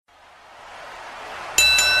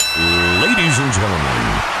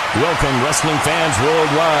Welcome, wrestling fans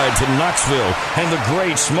worldwide, to Knoxville and the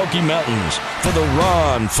Great Smoky Mountains for the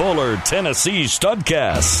Ron Fuller Tennessee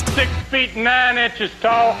Studcast. 6 feet 9 inches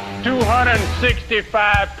tall,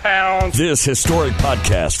 265 pounds. This historic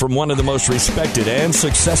podcast from one of the most respected and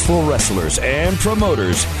successful wrestlers and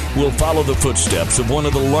promoters will follow the footsteps of one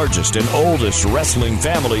of the largest and oldest wrestling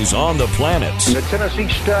families on the planet. The Tennessee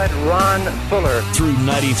Stud, Ron Fuller. Through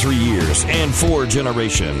 93 years and 4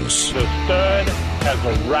 generations. The Stud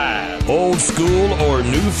has arrived. Old school or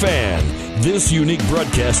new fan, this unique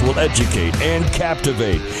broadcast will educate and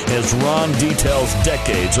captivate as Ron details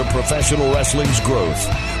decades of professional wrestling's growth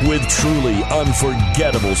with truly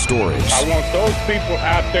unforgettable stories. I want those people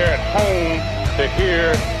out there at home to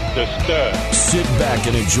hear the Stud. Sit back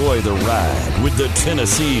and enjoy the ride with the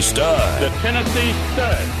Tennessee Stud. The Tennessee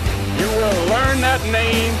Stud. You will learn that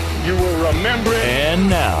name. You will remember it. And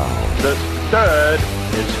now, the Stud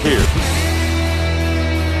is here.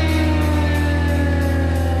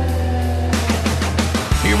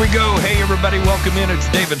 Here we go. Hey, everybody. Welcome in. It's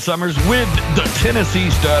David Summers with the Tennessee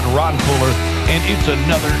Stud, Ron Fuller, and it's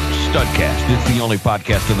another Studcast. It's the only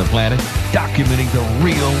podcast on the planet documenting the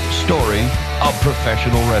real story of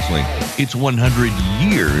professional wrestling. It's 100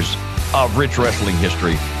 years of rich wrestling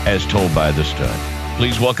history as told by the Stud.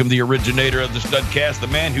 Please welcome the originator of the Studcast, the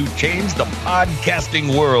man who changed the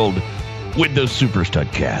podcasting world with the Super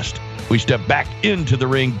Studcast. We step back into the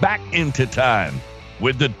ring, back into time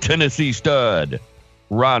with the Tennessee Stud,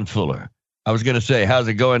 Ron Fuller. I was going to say, how's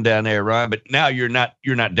it going down there, Ron? But now you're not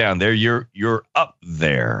down there. You're up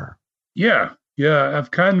there. Yeah.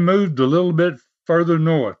 I've kind of moved a little bit further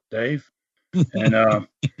north, Dave. And,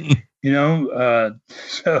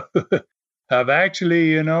 so I've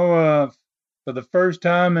actually, for the first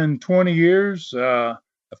time in 20 years, I've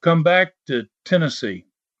come back to Tennessee.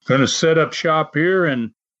 Going to set up shop here,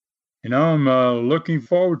 and, I'm looking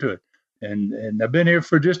forward to it. And I've been here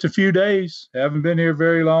for just a few days. I haven't been here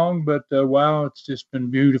very long, but wow, it's just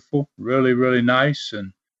been beautiful, really, really nice.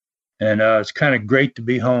 And it's kind of great to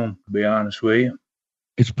be home, to be honest with you.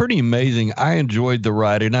 It's pretty amazing. I enjoyed the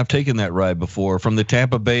ride, and I've taken that ride before from the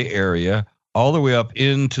Tampa Bay area all the way up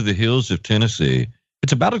into the hills of Tennessee.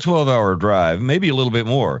 It's about a 12-hour drive, maybe a little bit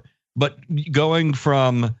more. But going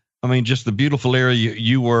from, just the beautiful area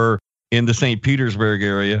you were in the St. Petersburg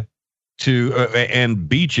area to and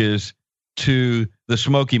beaches to the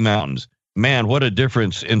Smoky Mountains. Man, what a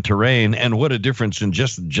difference in terrain, and what a difference in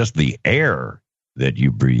just the air that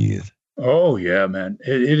you breathe. Oh, yeah, man.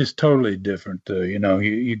 It is totally different.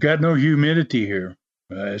 You got no humidity here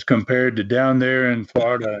as compared to down there in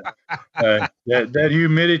Florida. That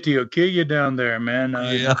humidity will kill you down there, man.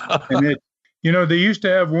 Yeah. And they used to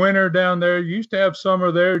have winter down there. You used to have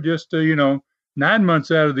summer there just, 9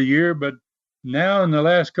 months out of the year. But now in the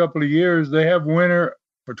last couple of years, they have winter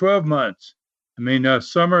for 12 months.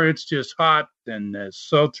 Summer, it's just hot and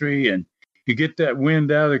sultry, and you get that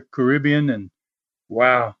wind out of the Caribbean, and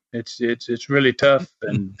wow, it's really tough.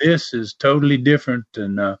 And this is totally different,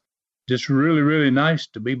 and just really, really nice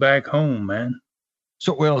to be back home, man.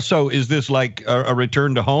 So is this like a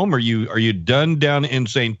return to home? Are you done down in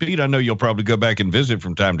St. Pete? I know you'll probably go back and visit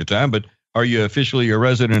from time to time, but are you officially a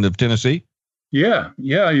resident of Tennessee? Yeah.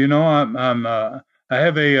 I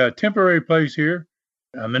have a temporary place here.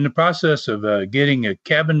 I'm in the process of getting a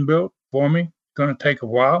cabin built for me. It's going to take a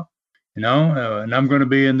while, and I'm going to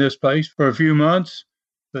be in this place for a few months.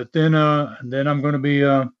 But then I'm going to be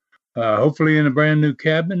hopefully in a brand new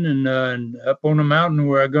cabin and up on a mountain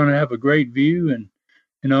where I'm going to have a great view. And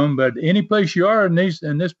but any place you are in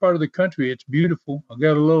this part of the country, it's beautiful. I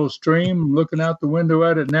got a little stream. I'm looking out the window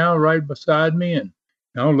at it now, right beside me, and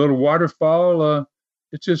a little waterfall.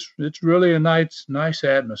 It's really a nice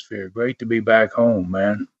atmosphere. Great to be back home,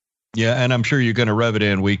 man. Yeah, and I'm sure you're going to rub it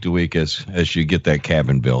in week to week as you get that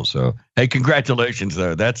cabin built. So, hey, congratulations,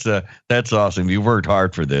 though. That's awesome. You worked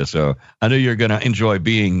hard for this, so I know you're going to enjoy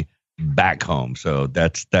being back home. So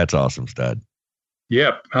that's awesome, Stud.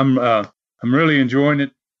 Yep, I'm really enjoying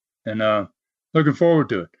it, and looking forward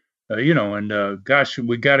to it. Gosh,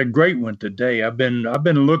 we got a great one today. I've been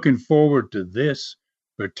looking forward to this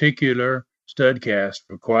particular Studcast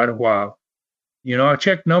for quite a while. I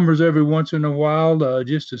check numbers every once in a while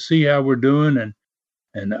just to see how we're doing,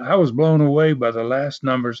 and I was blown away by the last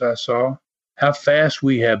numbers I saw, how fast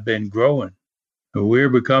we have been growing. We're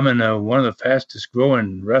becoming one of the fastest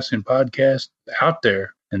growing wrestling podcasts out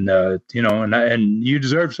there, and and you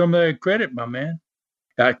deserve some of that credit, my man.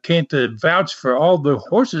 I can't vouch for all the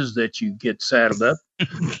horses that you get saddled up,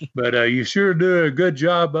 but you sure do a good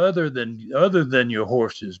job other than your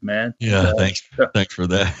horses, man. Yeah, thanks for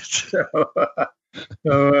that.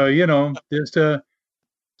 So just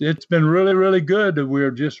it's been really, really good.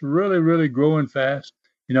 We're just really, really growing fast.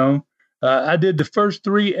 You know, I did the first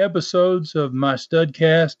 3 episodes of my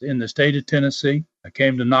Studcast in the state of Tennessee. I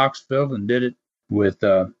came to Knoxville and did it with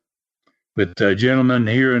a gentleman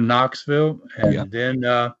here in Knoxville, and then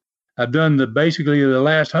I've done basically the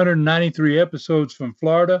last 193 episodes from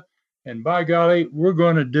Florida. And by golly, we're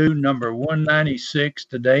going to do number 196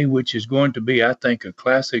 today, which is going to be, I think, a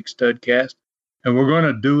classic Studcast. And we're going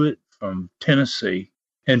to do it from Tennessee.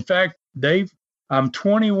 In fact, Dave, I'm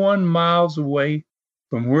 21 miles away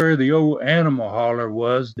from where the old animal hauler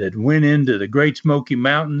was that went into the Great Smoky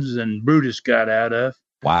Mountains and Brutus got out of.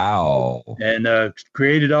 Wow. And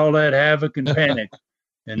created all that havoc and panic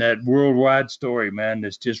in that worldwide story, man,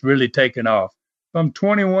 that's just really taken off. I'm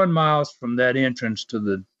 21 miles from that entrance to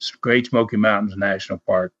the Great Smoky Mountains National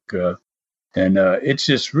Park. And it's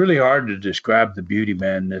just really hard to describe the beauty,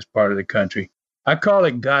 man, in this part of the country. I call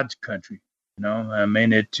it God's country. You know, I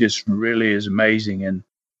mean, it just really is amazing.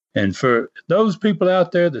 And for those people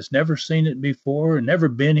out there that's never seen it before and never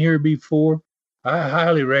been here before, I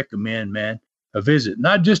highly recommend, man, a visit,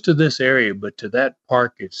 not just to this area, but to that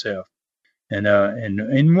park itself. And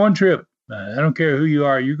in one trip, I don't care who you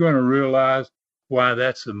are, you're going to realize why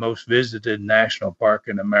that's the most visited national park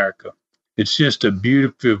in America. It's just a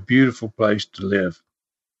beautiful, beautiful place to live.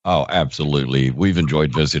 Oh, absolutely. We've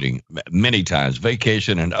enjoyed visiting many times,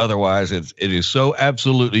 vacation and otherwise. It is so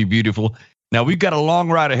absolutely beautiful. Now, we've got a long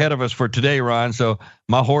ride ahead of us for today, Ron. So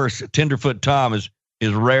my horse, Tenderfoot Tom, is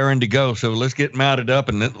raring to go. So let's get mounted up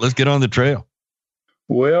and let's get on the trail.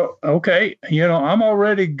 Well, okay. You know, I'm all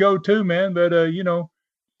ready to go too, man. But, you know,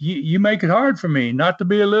 you make it hard for me not to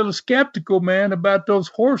be a little skeptical, man, about those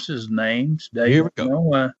horses' names. Dave. Here we go. You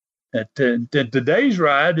know, today's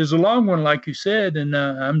ride is a long one, like you said, and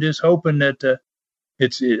I'm just hoping that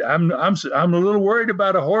I'm a little worried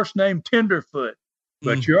about a horse named Tenderfoot,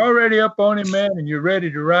 but you're already up on him, man, and you're ready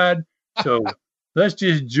to ride. So let's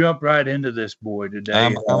just jump right into this boy today.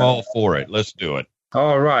 I'm all for it. Let's do it.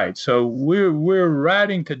 All right. So we're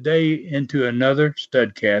riding today into another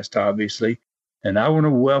Studcast, obviously. And I want to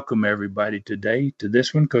welcome everybody today to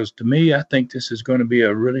this one because to me, I think this is going to be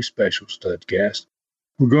a really special Studcast.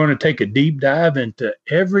 We're going to take a deep dive into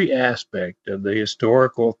every aspect of the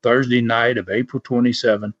historical Thursday night of April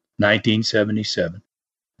 27, 1977.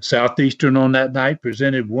 Southeastern on that night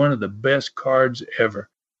presented one of the best cards ever.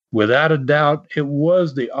 Without a doubt, it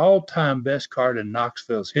was the all-time best card in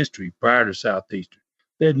Knoxville's history prior to Southeastern.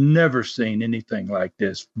 They'd never seen anything like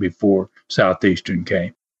this before Southeastern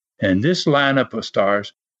came. And this lineup of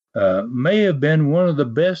stars may have been one of the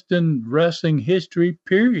best in wrestling history,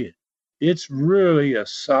 period. It's really a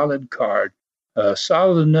solid card,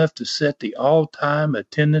 solid enough to set the all-time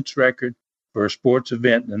attendance record for a sports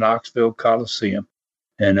event in the Knoxville Coliseum.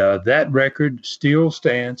 And that record still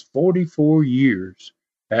stands 44 years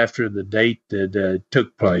after the date that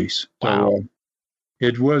took place. Wow. So,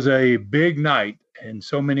 it was a big night in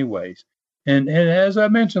so many ways. And as I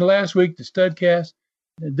mentioned last week, the Studcast,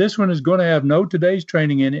 this one is going to have no today's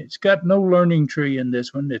training in it. It's got no learning tree in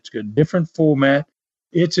this one. It's a different format.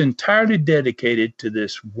 It's entirely dedicated to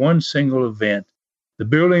this one single event. The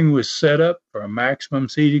building was set up for a maximum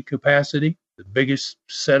seating capacity, the biggest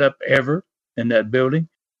setup ever in that building.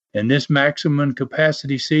 And this maximum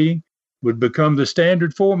capacity seating would become the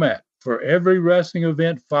standard format for every wrestling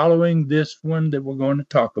event following this one that we're going to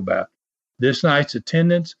talk about. This night's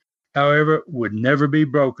attendance, however, would never be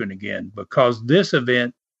broken again because this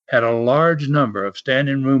event had a large number of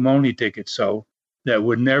standing room only tickets sold that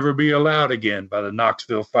would never be allowed again by the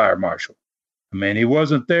Knoxville Fire Marshal. I mean, he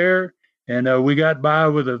wasn't there, and we got by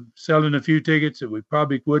with selling a few tickets that we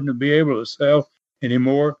probably wouldn't be able to sell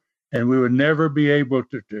anymore, and we would never be able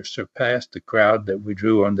to surpass the crowd that we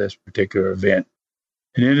drew on this particular event.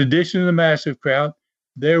 And in addition to the massive crowd,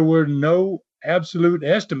 there were no absolute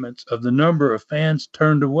estimates of the number of fans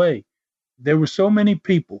turned away. There were so many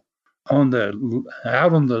people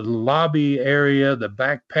out on the lobby area, the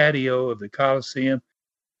back patio of the Coliseum,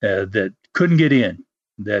 that couldn't get in.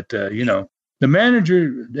 That the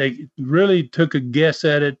manager, they really took a guess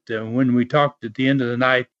at it when we talked at the end of the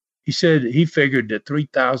night. He said he figured that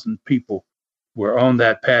 3,000 people were on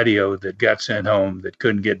that patio that got sent home that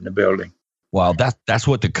couldn't get in the building. Wow, that's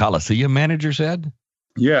what the Coliseum manager said?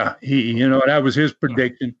 Yeah, that was his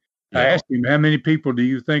prediction. Yeah. I asked him, how many people do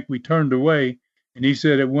you think we turned away? And he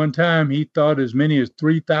said at one time he thought as many as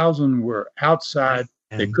 3,000 were outside.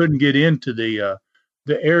 They couldn't get into the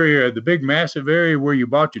area, the big massive area where you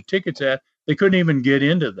bought your tickets at. They couldn't even get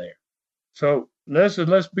into there. So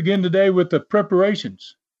let's begin today with the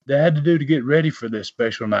preparations they had to do to get ready for this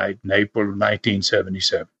special night in April of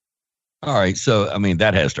 1977. All right. So, I mean,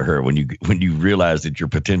 that has to hurt when you realize that you're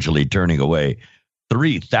potentially turning away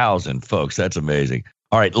 3,000 folks. That's amazing.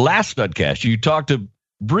 All right. Last Studcast, you talked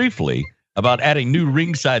briefly about adding new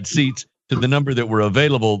ringside seats to the number that were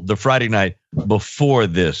available the Friday night before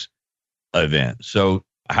this event. So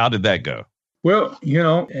how did that go? Well,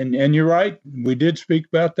 and you're right. We did speak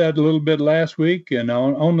about that a little bit last week. And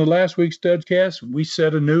on the last week's Studcast, we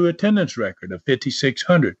set a new attendance record of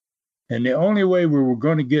 5,600. And the only way we were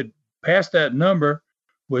going to get past that number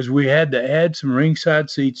was we had to add some ringside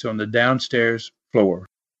seats on the downstairs floor.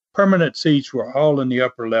 Permanent seats were all in the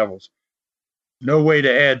upper levels. No way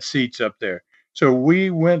to add seats up there. So we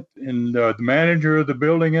went, and the manager of the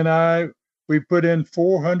building and I, we put in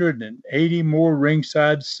 480 more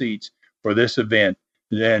ringside seats for this event.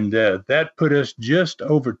 And that put us just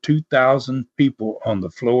over 2,000 people on the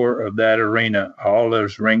floor of that arena, all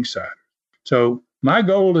those ringside. So my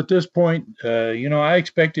goal at this point, I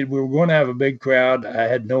expected we were going to have a big crowd. I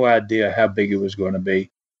had no idea how big it was going to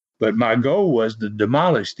be. But my goal was to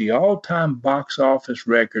demolish the all-time box office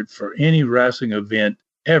record for any wrestling event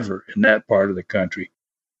ever in that part of the country.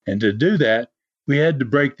 And to do that, we had to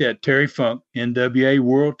break that Terry Funk NWA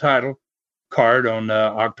World Title card on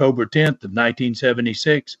October 10th of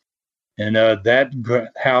 1976. And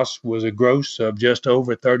that house was a gross of just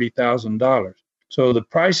over $30,000. So the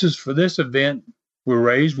prices for this event were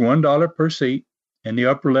raised $1 per seat in the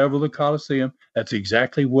upper level of the Coliseum. That's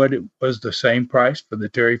exactly what it was, the same price for the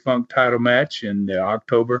Terry Funk title match in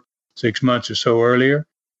October, 6 months or so earlier.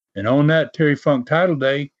 And on that Terry Funk title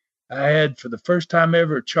day, I had, for the first time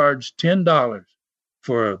ever, charged $10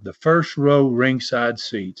 for the first row ringside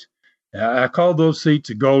seats. Now, I called those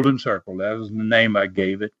seats a Golden Circle. That was the name I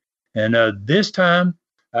gave it. And this time,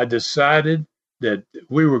 I decided that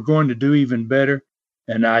we were going to do even better,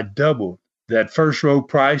 and I doubled that first row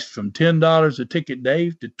price from $10 a ticket,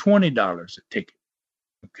 Dave, to $20 a ticket.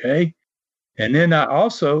 Okay? And then I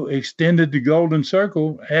also extended the Golden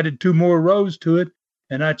Circle, added 2 more rows to it,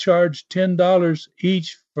 and I charged $10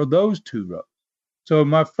 each for those 2 rows. So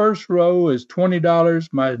my first row is $20,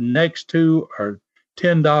 my next 2 are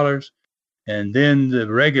 $10, and then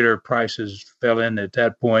the regular prices fell in at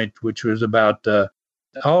that point, which was about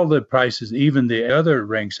all the prices, even the other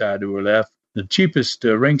ringside that were left. The cheapest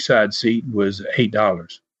ringside seat was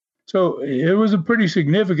 $8. So it was a pretty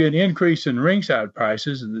significant increase in ringside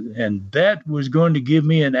prices, and that was going to give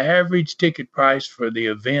me an average ticket price for the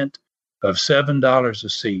event of $7 a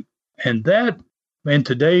seat. And that, in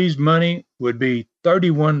today's money, would be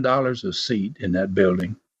 $31 a seat in that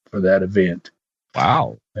building for that event.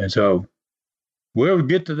 Wow. And so we'll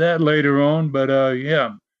get to that later on, but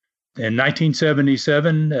in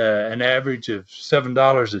 1977, an average of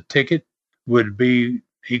 $7 a ticket would be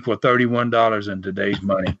equal $31 in today's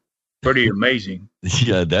money. Pretty amazing.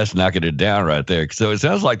 Yeah, that's knocking it down right there. So it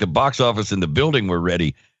sounds like the box office and the building were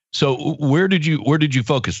ready. So where did you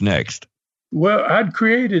focus next? Well, I'd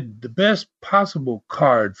created the best possible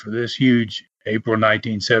card for this huge April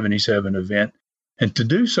 1977 event. And to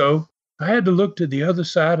do so, I had to look to the other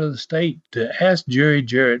side of the state to ask Jerry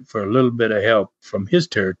Jarrett for a little bit of help from his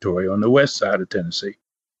territory on the west side of Tennessee.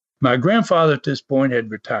 My grandfather at this point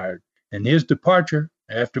had retired, and his departure,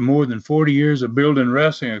 after more than 40 years of building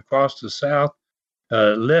wrestling across the South,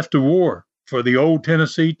 left a war for the old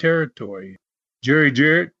Tennessee territory. Jerry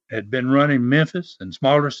Jarrett had been running Memphis and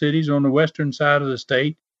smaller cities on the western side of the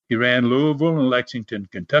state. He ran Louisville and Lexington,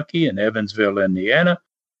 Kentucky, and Evansville, Indiana.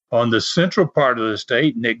 On the central part of the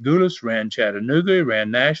state, Nick Gulas ran Chattanooga, he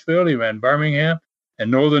ran Nashville, he ran Birmingham,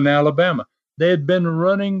 and northern Alabama. They had been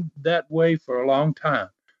running that way for a long time.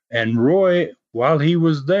 And Roy, while he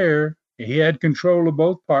was there, he had control of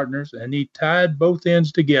both partners, and he tied both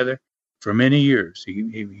ends together for many years.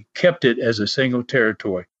 He kept it as a single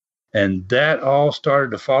territory. And that all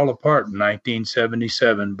started to fall apart in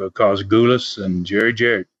 1977 because Gulas and Jerry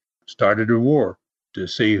Jarrett started a war to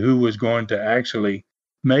see who was going to actually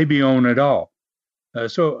maybe own it all.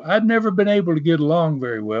 So I'd never been able to get along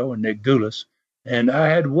very well with Nick Gulas, and I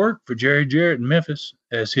had worked for Jerry Jarrett in Memphis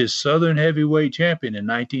as his Southern Heavyweight Champion in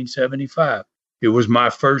 1975. It was my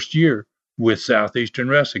first year with Southeastern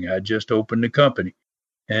Wrestling. I just opened the company.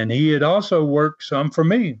 And he had also worked some for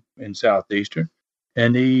me in Southeastern.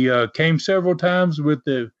 And he came several times with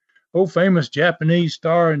the famous Japanese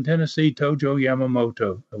star in Tennessee, Tojo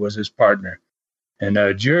Yamamoto, was his partner. And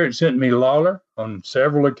Jarrett sent me Lawler on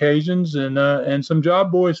several occasions and some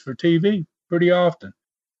job boys for TV pretty often.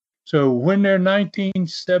 So when their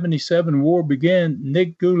 1977 war began,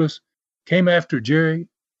 Nick Gulas came after Jerry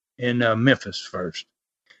in Memphis first.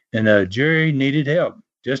 And Jerry needed help,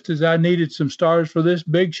 just as I needed some stars for this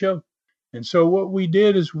big show. And so what we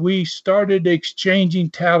did is we started exchanging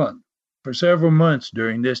talent for several months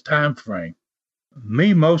during this time frame.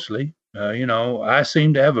 Me mostly, I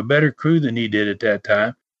seemed to have a better crew than he did at that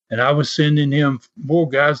time, and I was sending him more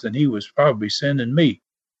guys than he was probably sending me.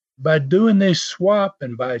 By doing this swap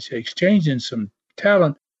and by exchanging some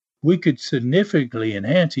talent, we could significantly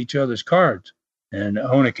enhance each other's cards. And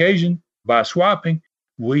on occasion, by swapping,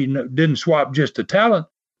 we didn't swap just the talent,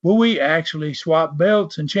 but we actually swapped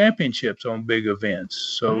belts and championships on big events.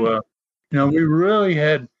 So, we really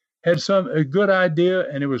had a good idea,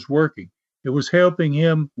 and it was working. It was helping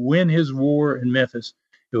him win his war in Memphis.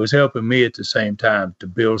 It was helping me at the same time to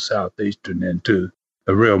build Southeastern into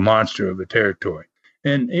a real monster of a territory.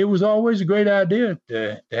 And it was always a great idea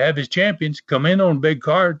to have his champions come in on big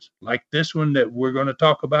cards like this one that we're going to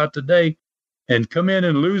talk about today and come in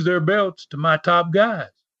and lose their belts to my top guys.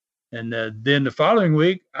 And then the following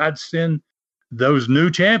week, I'd send those new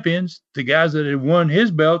champions, the guys that had won his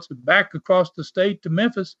belts, back across the state to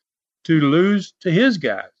Memphis to lose to his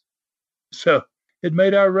guys. So it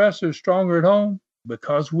made our wrestlers stronger at home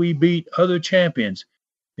because we beat other champions,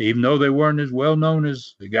 even though they weren't as well known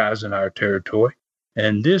as the guys in our territory.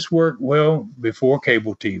 And this worked well before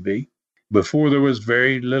cable TV, before there was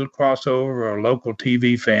very little crossover or local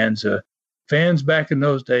TV fans. Fans back in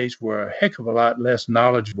those days were a heck of a lot less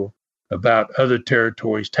knowledgeable about other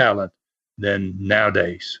territories' talent than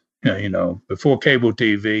nowadays. Before cable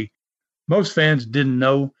TV, most fans didn't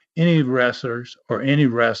know any wrestlers or any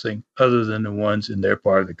wrestling other than the ones in their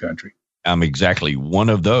part of the country. I'm exactly one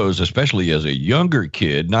of those, especially as a younger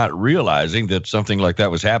kid, not realizing that something like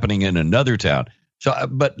that was happening in another town. So,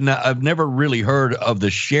 but now I've never really heard of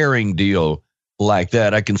the sharing deal like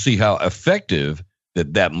that. I can see how effective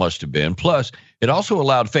that must have been. Plus, it also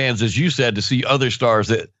allowed fans, as you said, to see other stars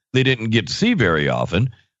that they didn't get to see very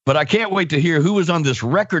often. But I can't wait to hear who was on this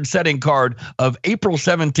record-setting card of April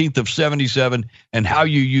 17th of 77 and how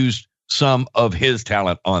you used some of his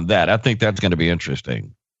talent on that. I think that's going to be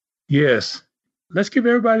interesting. Yes. Let's give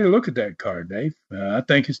everybody a look at that card, Dave. I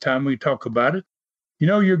think it's time we talk about it.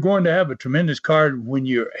 You're going to have a tremendous card when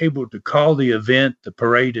you're able to call the event the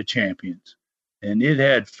Parade of Champions. And it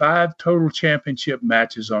had 5 total championship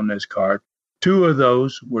matches on this card. 2 of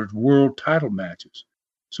those were world title matches.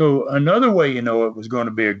 So another way it was going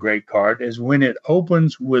to be a great card is when it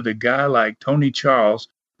opens with a guy like Tony Charles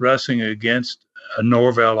wrestling against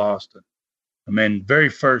Norvell Austin. Very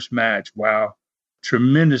first match, wow,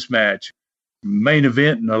 tremendous match. Main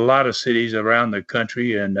event in a lot of cities around the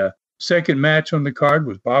country. And second match on the card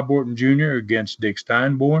was Bob Orton Jr. against Dick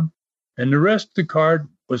Steinborn. And the rest of the card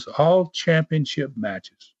was all championship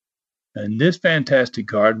matches. And this fantastic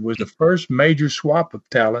card was the first major swap of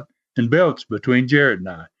talent and belts between Jarrett and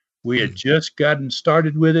I. We had just gotten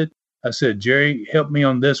started with it. I said, Jerry, help me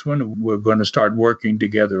on this one. We're going to start working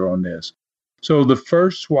together on this. So the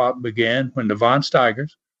first swap began when the Von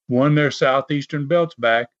Steigers won their Southeastern belts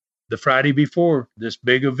back the Friday before this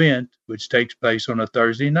big event, which takes place on a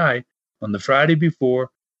Thursday night. On the Friday before,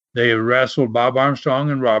 they wrestled Bob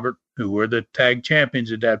Armstrong and Robert, who were the tag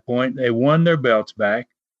champions at that point. They won their belts back.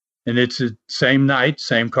 And it's the same night,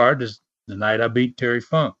 same card as the night I beat Terry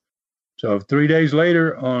Funk. So 3 days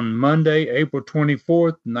later, on Monday, April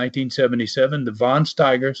 24th, 1977, the Von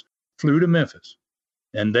Steigers flew to Memphis,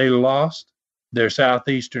 and they lost their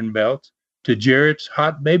Southeastern belts to Jarrett's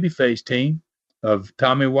hot babyface team of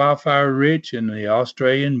Tommy Wildfire Rich and the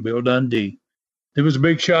Australian Bill Dundee. It was a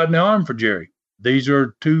big shot in the arm for Jerry. These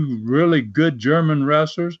are 2 really good German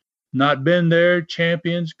wrestlers, not been there,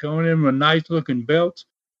 champions, going in with nice-looking belts,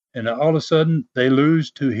 and all of a sudden they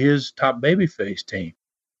lose to his top babyface team.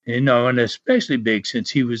 And especially big since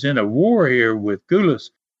he was in a war here with Gulas,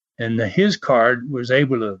 and his card was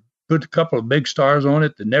able to put a couple of big stars on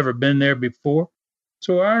it that never been there before.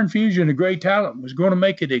 So Iron Fusion, a great talent, was going to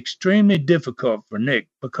make it extremely difficult for Nick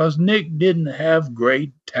because Nick didn't have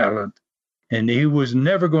great talent, and he was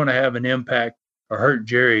never going to have an impact or hurt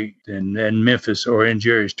Jerry in Memphis or in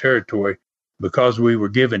Jerry's territory because we were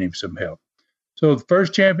giving him some help. So the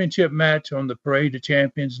first championship match on the Parade of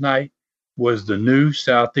Champions night was the new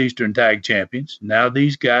Southeastern Tag Champions. Now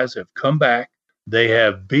these guys have come back. They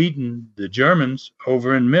have beaten the Germans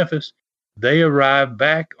over in Memphis. They arrived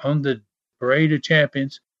back on the Parade of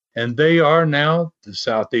Champions, and they are now the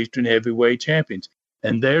Southeastern Heavyweight Champions.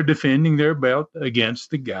 And they're defending their belt against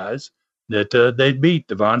the guys that they beat,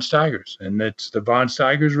 the Von Steigers. And it's the Von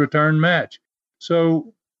Steigers return match.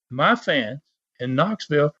 So my fans in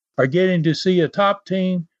Knoxville are getting to see a top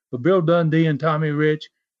team with Bill Dundee and Tommy Rich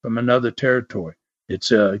from another territory. It's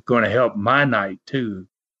going to help my night too.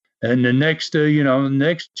 And the next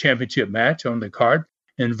championship match on the card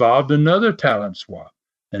involved another talent swap.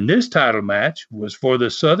 And this title match was for the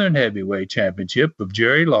Southern Heavyweight Championship of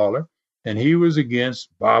Jerry Lawler, and he was against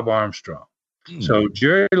Bob Armstrong. So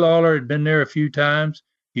Jerry Lawler had been there a few times.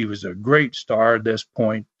 He was a great star at this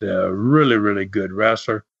point, really, really good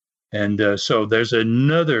wrestler. And so there's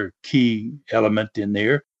another key element in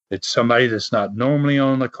there. It's somebody that's not normally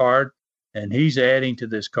on the card, and he's adding to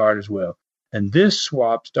this card as well. And this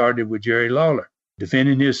swap started with Jerry Lawler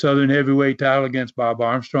defending his Southern Heavyweight title against Bob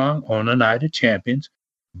Armstrong on the Night of Champions.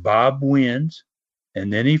 Bob wins,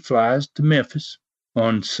 and then he flies to Memphis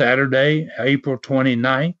on Saturday, April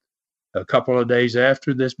 29th, a couple of days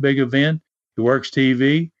after this big event. He works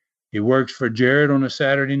TV. He works for Jarrett on a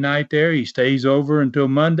Saturday night there. He stays over until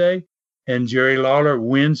Monday, and Jerry Lawler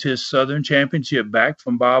wins his Southern Championship back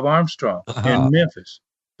from Bob Armstrong in Memphis.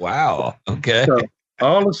 Wow. Okay. So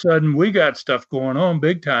all of a sudden, we got stuff going on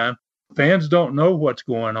big time. Fans don't know what's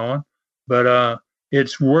going on, but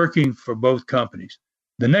it's working for both companies.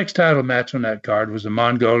 The next title match on that card was the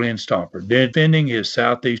Mongolian Stomper, defending his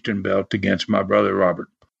Southeastern belt against my brother Robert.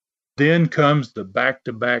 Then comes the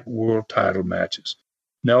back-to-back world title matches.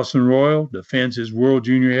 Nelson Royal defends his World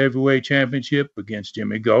Junior Heavyweight Championship against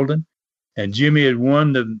Jimmy Golden, and Jimmy had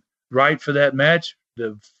won the right for that match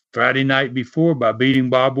the Friday night before by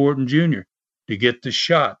beating Bob Orton Jr. to get the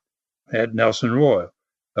shot at Nelson Royal.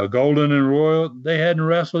 Golden and Royal, they hadn't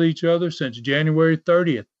wrestled each other since January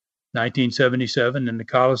 30th, 1977 in the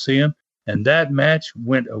Coliseum, and that match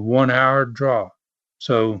went a 1-hour draw.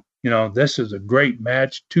 So, this is a great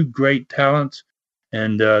match, two great talents,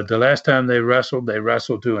 and the last time they wrestled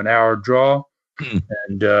to an hour draw,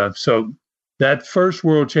 and so that first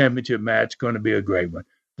World Championship match going to be a great one.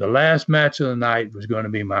 The last match of the night was going to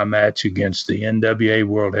be my match against the NWA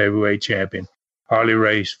World Heavyweight Champion, Harley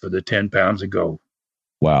Race, for the 10 pounds of gold.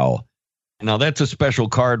 Wow. Now, that's a special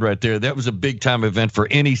card right there. That was a big-time event for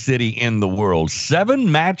any city in the world.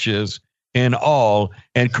 7 matches in all,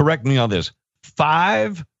 and correct me on this,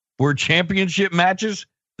 5 were championship matches?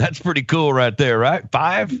 That's pretty cool right there, right?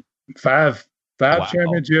 5? 5 Wow.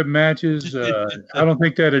 championship matches. I don't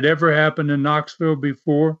think that had ever happened in Knoxville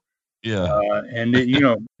before. Yeah. And,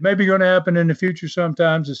 maybe going to happen in the future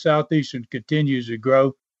sometimes as Southeastern continues to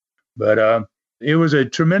grow. But it was a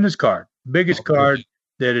tremendous card, biggest card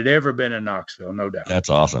that had ever been in Knoxville, no doubt. That's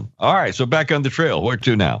awesome. All right, so back on the trail. Where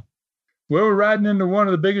to now? Well, we're riding into one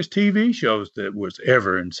of the biggest TV shows that was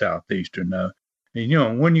ever in Southeastern.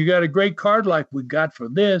 And, when you got a great card like we got for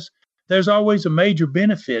this, there's always a major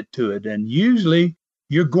benefit to it. And usually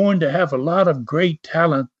you're going to have a lot of great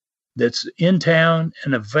talent that's in town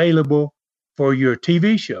and available for your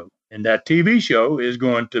TV show. And that TV show is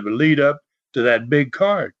going to lead up to that big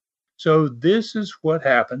card. So this is what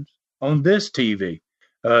happens on this TV.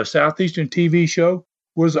 Southeastern TV show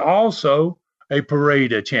was also a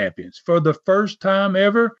parade of champions. For the first time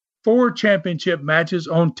ever, 4 championship matches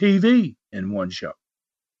on TV in one show.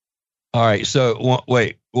 All right, so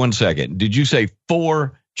wait 1 second. Did you say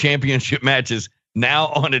 4 championship matches now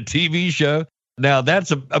on a TV show? Now,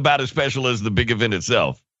 that's about as special as the big event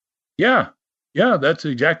itself. Yeah, that's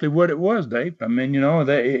exactly what it was, Dave. I mean,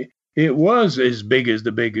 it was as big as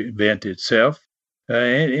the big event itself.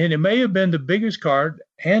 And it may have been the biggest card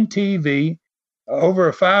and TV over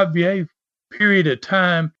a 5-year period of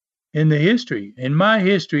time in the history. In my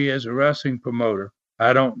history as a wrestling promoter,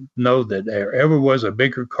 I don't know that there ever was a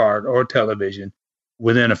bigger card or television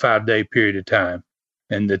within a 5-day period of time.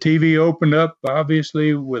 And the TV opened up,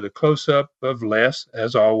 obviously, with a close-up of Les,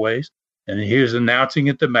 as always. And he's announcing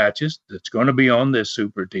at the matches that's going to be on this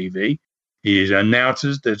Super TV. He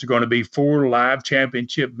announces there's going to be 4 live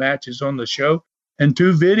championship matches on the show and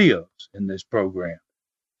 2 videos in this program.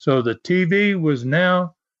 So the TV was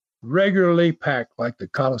now regularly packed like the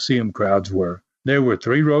Coliseum crowds were. There were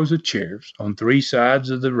 3 rows of chairs on 3 sides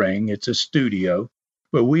of the ring. It's a studio,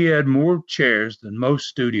 but we had more chairs than most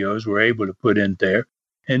studios were able to put in there.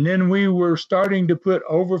 And then we were starting to put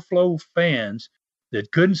overflow fans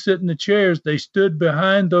that couldn't sit in the chairs. They stood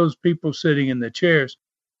behind those people sitting in the chairs,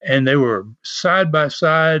 and they were side by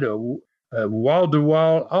side, wall to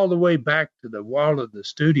wall, all the way back to the wall of the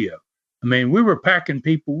studio. I mean, we were packing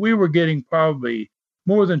people. We were getting probably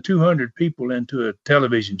more than 200 people into a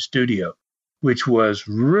television studio, which was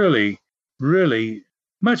really, really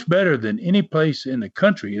much better than any place in the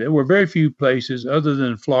country. There were very few places other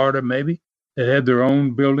than Florida, maybe, that had their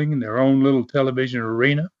own building and their own little television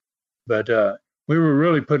arena. But we were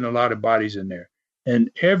really putting a lot of bodies in there.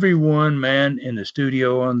 And every one man in the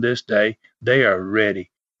studio on this day, they are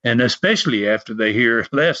ready. And especially after they hear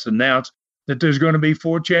Les announce that there's going to be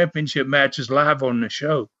 4 championship matches live on the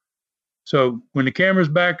show. So when the cameras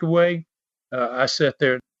back away, I sat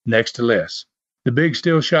there next to Les. The big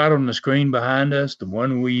still shot on the screen behind us, the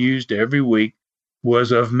one we used every week,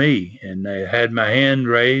 was of me, and I had my hand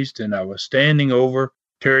raised, and I was standing over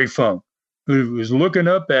Terry Funk, who was looking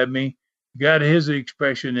up at me. Got his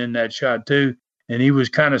expression in that shot too, and he was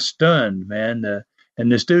kind of stunned, man.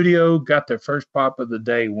 And the studio got their first pop of the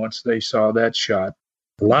day once they saw that shot.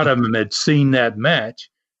 A lot of them had seen that match,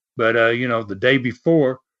 but the day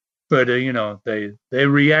before, but they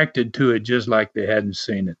reacted to it just like they hadn't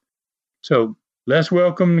seen it. So Les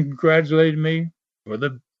welcomed and congratulated me for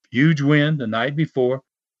the huge win the night before,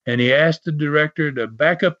 and he asked the director to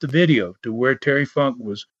back up the video to where Terry Funk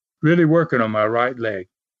was really working on my right leg.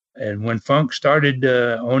 And when Funk started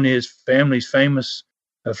on his family's famous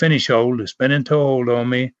finish hold, a spinning toe hold on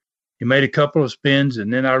me, he made a couple of spins,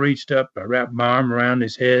 and then I reached up, I wrapped my arm around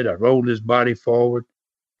his head, I rolled his body forward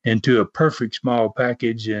into a perfect small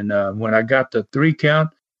package, and when I got the 3 count,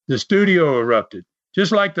 the studio erupted,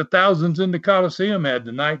 just like the thousands in the Coliseum had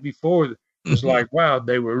the night before. It was like, wow,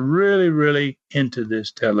 they were really, really into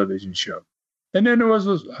this television show. And then there was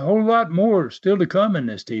a whole lot more still to come in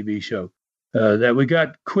this TV show that we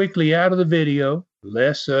got quickly out of the video.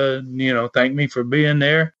 Les, thanked me for being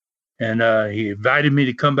there, and he invited me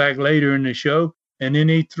to come back later in the show, and then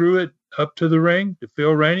he threw it up to the ring to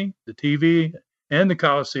Phil Rainey, the TV and the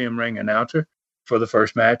Coliseum ring announcer, for the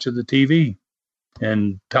first match of the TV.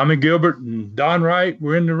 And Tommy Gilbert and Don Wright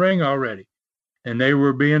were in the ring already, and they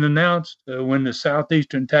were being announced when the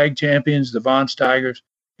Southeastern Tag Champions, the Von Steigers,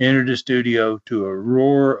 entered the studio to a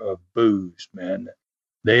roar of boos, man.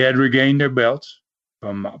 They had regained their belts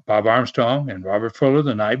from Bob Armstrong and Robert Fuller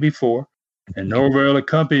the night before, and Norvell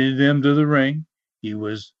accompanied them to the ring. He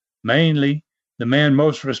was mainly the man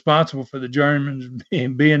most responsible for the Germans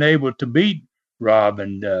being able to beat Rob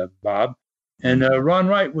and Bob. And Ron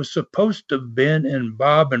Wright was supposed to have been in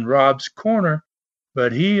Bob and Rob's corner,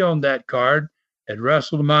 but he, on that card, had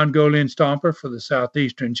wrestled a Mongolian Stomper for the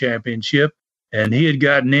Southeastern Championship, and he had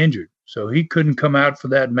gotten injured, so he couldn't come out for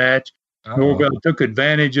that match. Norvell took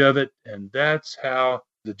advantage of it, and that's how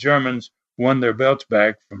the Germans won their belts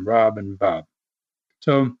back from Rob and Bob.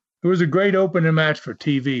 So it was a great opening match for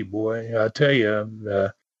TV, boy. I tell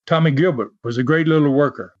you, Tommy Gilbert was a great little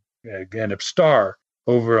worker, again, a star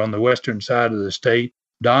over on the western side of the state.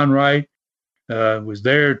 Don Wright was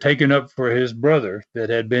there taking up for his brother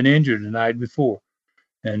that had been injured the night before.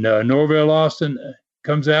 And Norvell Austin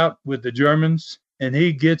comes out with the Germans, and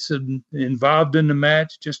he gets involved in the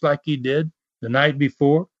match just like he did the night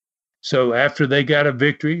before. So after they got a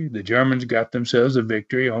victory, the Germans got themselves a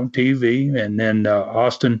victory on TV, and then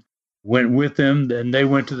Austin went with them, and they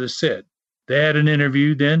went to the set. They had an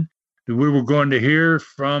interview then. We were going to hear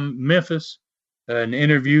from Memphis, an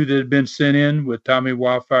interview that had been sent in with Tommy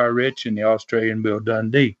Wildfire Rich and the Australian Bill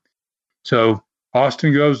Dundee. So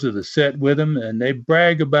Austin goes to the set with them, and they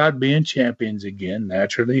brag about being champions again,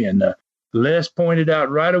 naturally. And Les pointed out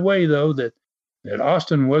right away, though, that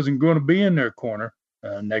Austin wasn't going to be in their corner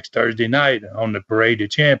next Thursday night on the Parade of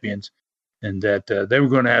Champions, and that they were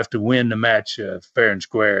going to have to win the match fair and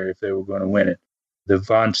square if they were going to win it. The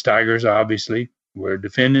Von Steigers, obviously, were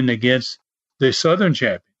defending against the Southern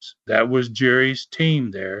champions. That was Jerry's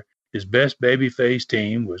team there. His best babyface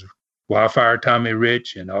team was Wildfire Tommy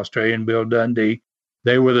Rich and Australian Bill Dundee.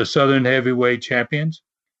 They were the Southern heavyweight champions.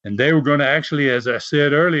 And they were going to actually, as I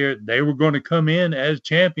said earlier, they were going to come in as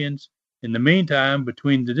champions. In the meantime,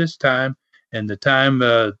 between this time and the time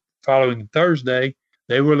following Thursday,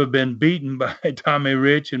 they will have been beaten by Tommy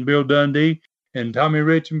Rich and Bill Dundee. And Tommy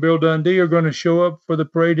Rich and Bill Dundee are going to show up for the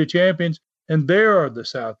Parade of Champions, and they are the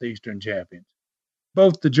Southeastern champions.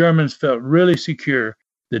 Both the Germans felt really secure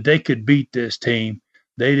that they could beat this team.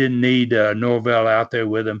 They didn't need Norvell out there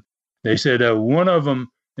with them. They said one of them,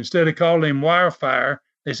 instead of calling him Wildfire,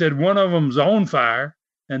 they said one of them's on fire,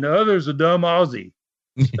 and the other's a dumb Aussie.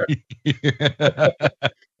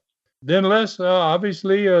 Then Les,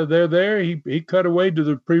 obviously, they're there. He cut away to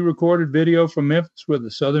the pre-recorded video from Memphis with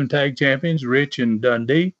the Southern Tag Champions, Rich and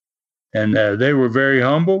Dundee. And they were very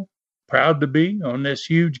humble, proud to be on this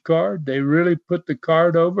huge card. They really put the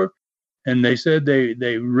card over. And they said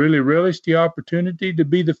they really relished the opportunity to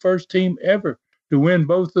be the first team ever to win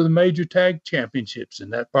both of the major tag championships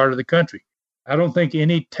in that part of the country. I don't think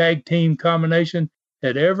any tag team combination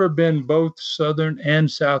had ever been both Southern and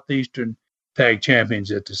Southeastern tag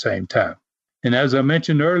champions at the same time. And as I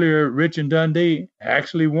mentioned earlier, Rich and Dundee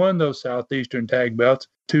actually won those Southeastern tag belts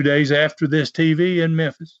 2 days after this TV in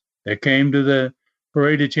Memphis. They came to the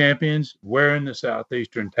Parade of Champions wearing the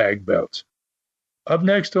Southeastern tag belts. Up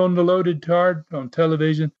next on the loaded card on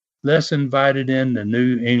television, Les invited in the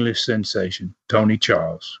new English sensation, Tony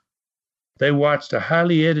Charles. they watched a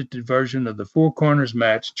highly edited version of the Four Corners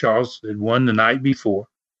match Charles had won the night before,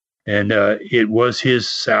 and it was his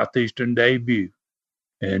Southeastern debut.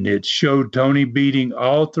 And it showed Tony beating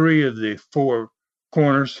all three of the four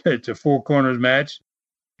corners. It's a Four Corners match.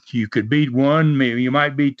 You could beat one, maybe you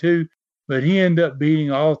might beat two, but he ended up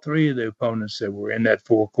beating all three of the opponents that were in that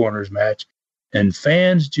Four Corners match. And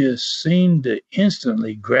fans just seemed to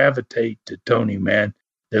instantly gravitate to Tony, man.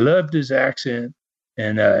 They loved his accent,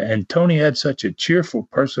 and Tony had such a cheerful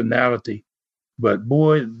personality. But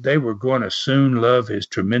boy, they were going to soon love his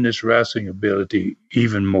tremendous wrestling ability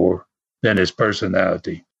even more than his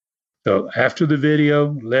personality. So after the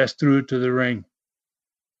video, Les threw it to the ring.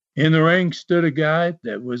 In the ring stood a guy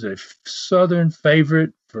that was a Southern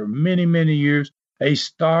favorite for many, many years, a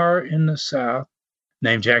star in the South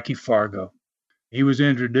named Jackie Fargo. He was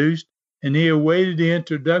introduced, and he awaited the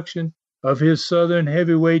introduction of his Southern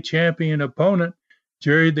heavyweight champion opponent,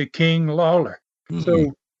 Jerry the King Lawler. Mm-hmm.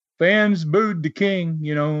 So fans booed the King.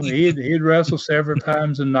 You know, he'd wrestled several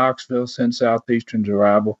times in Knoxville since Southeastern's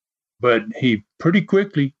arrival, but he pretty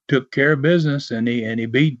quickly took care of business, and he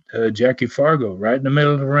beat Jackie Fargo right in the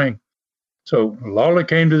middle of the ring. So Lawler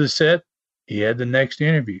came to the set. He had the next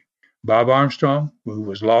interview. Bob Armstrong, who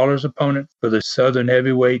was Lawler's opponent for the Southern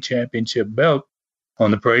Heavyweight Championship belt on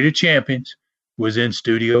the Parade of Champions, was in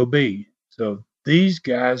Studio B. So these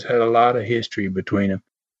guys had a lot of history between them.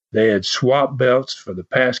 They had swapped belts for the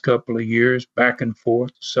past couple of years, back and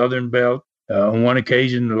forth. Southern belt. On one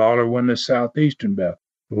occasion, Lawler won the Southeastern belt.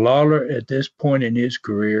 Lawler, at this point in his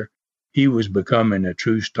career, he was becoming a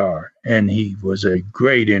true star, and he was a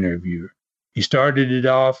great interviewer. He started it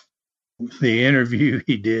off with the interview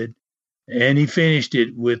he did, and he finished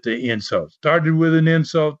it with the insult. Started with an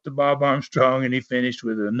insult to Bob Armstrong, and he finished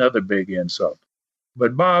with another big insult.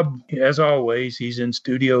 But Bob, as always, he's in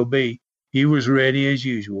Studio B. He was ready as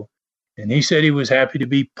usual, and he said he was happy to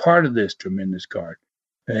be part of this tremendous card.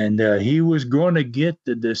 And he was going to get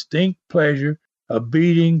the distinct pleasure of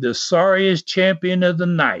beating the sorriest champion of the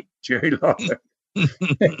night, Jerry Lawler.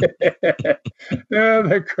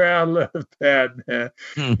 The crowd loved that, man.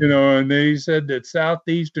 You know, and he said that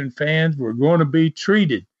Southeastern fans were going to be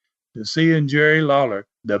treated to seeing Jerry Lawler,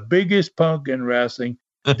 the biggest punk in wrestling,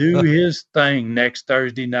 do his thing next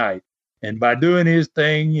Thursday night. And by doing his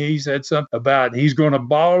thing, he said something about he's going to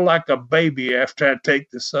bawl like a baby after I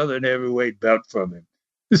take the Southern heavyweight belt from him.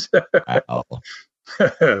 Wow.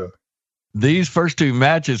 These first two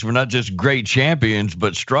matches were not just great champions,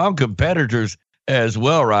 but strong competitors as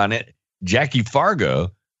well, Ron. Jackie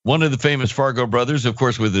Fargo, one of the famous Fargo brothers, of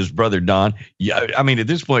course, with his brother Don. Yeah, I mean, at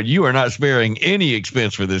this point, you are not sparing any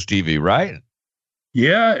expense for this TV, right?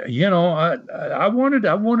 Yeah, you know, I wanted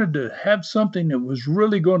to have something that was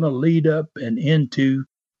really going to lead up and into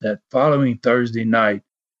that following Thursday night,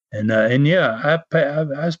 and yeah,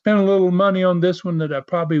 I spent a little money on this one that I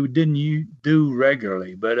probably didn't do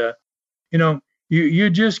regularly, but you know, you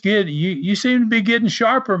just you seem to be getting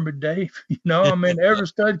sharper, Dave. You know, I mean, every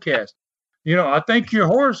studcast. You know, I think your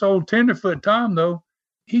horse, old Tenderfoot Tom, though,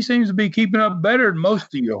 he seems to be keeping up better than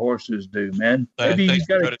most of your horses do, man. Maybe you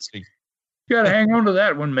got to hang on to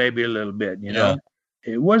that one maybe a little bit, you know.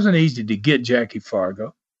 Yeah. It wasn't easy to get Jackie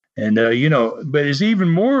Fargo. And, you know, but it's even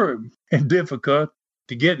more difficult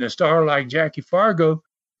to get a star like Jackie Fargo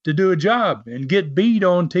to do a job and get beat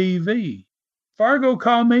on TV. Fargo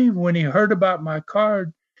called me when he heard about my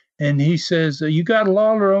card, and he says, you got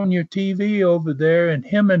Lawler on your TV over there, and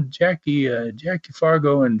him and Jackie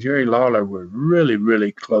Fargo and Jerry Lawler were really,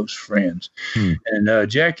 really close friends. And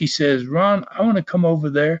Jackie says, Ron, I want to come over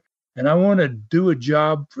there, and I want to do a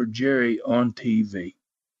job for Jerry on TV.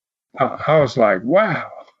 I was like, wow.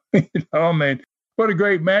 You know, I mean, what a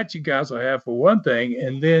great match you guys will have for one thing,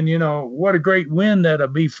 and then, you know, what a great win that'll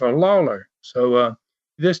be for Lawler. So,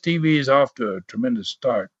 this TV is off to a tremendous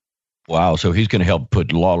start. Wow. So he's going to help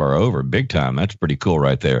put Lawler over big time. That's pretty cool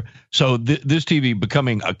right there. So this TV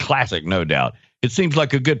becoming a classic, no doubt. It seems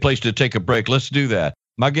like a good place to take a break. Let's do that.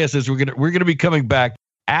 My guess is we're going to be coming back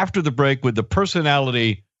after the break with the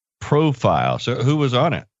personality profile. So who was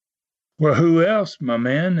on it? Well, who else, my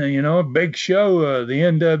man? You know, a big show, the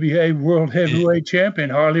NWA World Heavyweight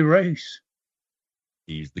Champion, Harley Race.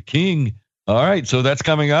 He's the king. All right. So that's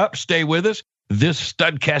coming up. Stay with us. This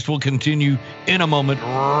Studcast will continue in a moment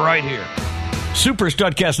right here. Super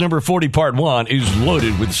Studcast number 40, part 1 is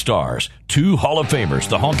loaded with stars. 2 Hall of Famers,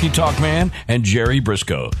 the Honky Tonk Man and Jerry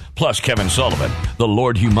Briscoe, plus Kevin Sullivan, the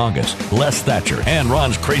Lord Humongous, Les Thatcher, and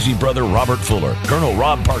Ron's crazy brother Robert Fuller, Colonel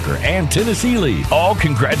Rob Parker, and Tennessee Lee all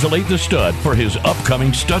congratulate the stud for his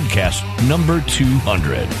upcoming Studcast number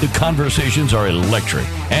 200. The conversations are electric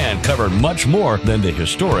and cover much more than the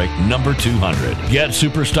historic number 200. Get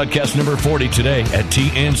Super Studcast number 40 today at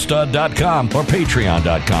tnstud.com or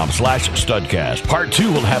patreon.com/studcast. Part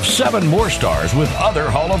 2 will have 7 more stars with other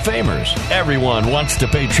Hall of Famers. Everyone wants to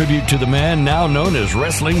pay tribute to the man now known as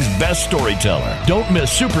wrestling's best storyteller. Don't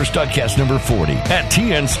miss Super Studcast number 40 at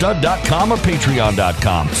tnstud.com or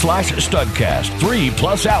patreon.com/studcast.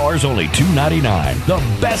 3+ hours, only $2.99. The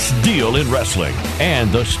best deal in wrestling.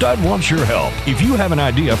 And the stud wants your help. If you have an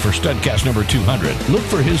idea for Studcast number 200, look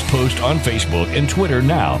for his post on Facebook and Twitter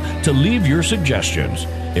now to leave your suggestions.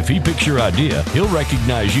 If he picks your idea, he'll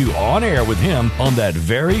recognize you on air with him on that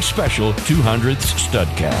very special 200th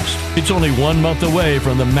Studcast. It's only 1 month away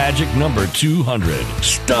from the magic number 200.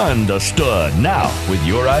 Stun the stud now with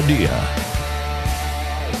your idea.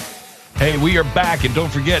 Hey, we are back, and don't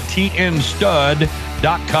forget tnstud.com.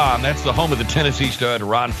 That's the home of the Tennessee stud,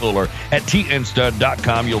 Ron Fuller. At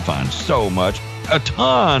tnstud.com, you'll find so much, a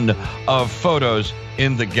ton of photos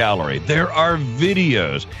in the gallery. There are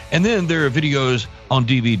videos, and then there are videos on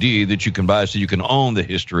DVD that you can buy so you can own the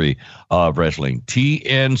history of wrestling.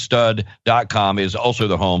 tnstud.com is also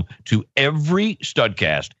the home to every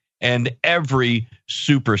Studcast and every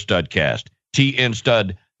Super Studcast.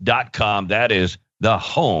 tnstud.com, that is the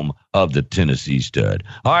home of the Tennessee stud.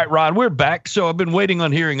 All right, Ron, we're back. So I've been waiting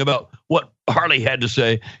on hearing about what Harley had to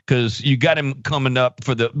say because you got him coming up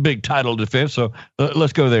for the big title defense. So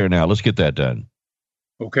let's go there now. Let's get that done.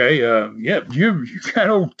 Okay, yeah, you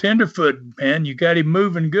got old Tenderfoot, man. You got him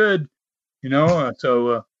moving good, you know.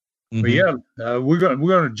 But yeah, we're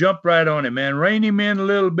gonna jump right on it, man. Rein him in a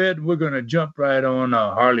little bit. We're gonna jump right on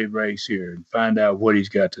Harley Race here and find out what he's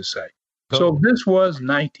got to say. Cool. So this was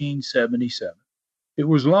 1977. It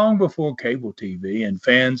was long before cable TV and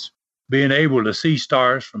fans being able to see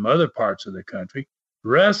stars from other parts of the country.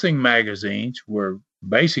 Wrestling magazines were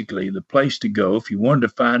basically the place to go if you wanted to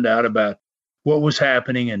find out about what was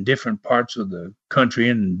happening in different parts of the country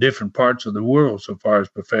and different parts of the world so far as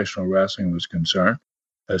professional wrestling was concerned.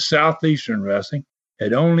 Southeastern Wrestling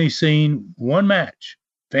had only seen one match.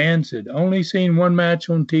 Fans had only seen one match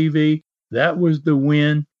on TV. That was the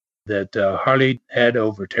win that Harley had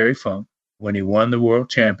over Terry Funk when he won the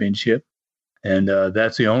World Championship. And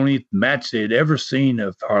that's the only match they had ever seen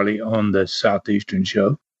of Harley on the Southeastern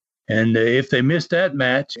show. And if they missed that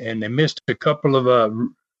match and they missed a couple of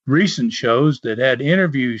recent shows that had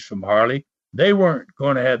interviews from Harley, they weren't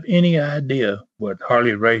going to have any idea what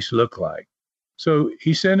Harley Race looked like. So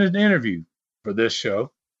he sent an interview for this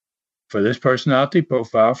show, for this personality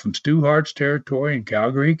profile from Stu Hart's territory in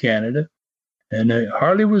Calgary, Canada. And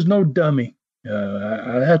Harley was no dummy.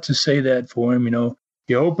 I have to say that for him. You know,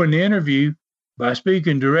 he opened the interview by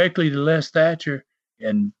speaking directly to Les Thatcher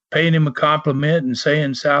and paying him a compliment and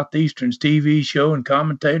saying Southeastern's TV show and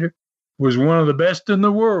commentator was one of the best in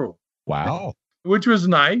the world. Wow. Which was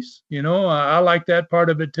nice. You know, I like that part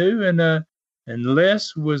of it too. And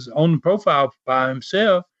Les was on the profile by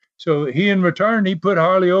himself. So he, in return, he put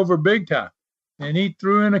Harley over big time. And he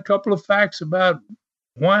threw in a couple of facts about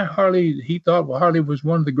why he thought Harley was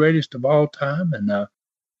one of the greatest of all time. And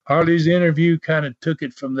Harley's interview kind of took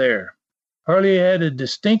it from there. Harley had a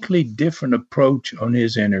distinctly different approach on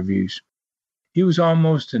his interviews. He was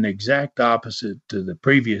almost an exact opposite to the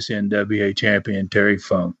previous NWA champion, Terry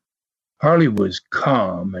Funk. Harley was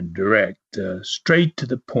calm and direct, straight to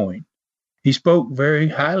the point. He spoke very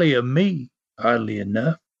highly of me, oddly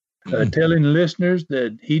enough, telling listeners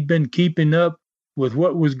that he'd been keeping up with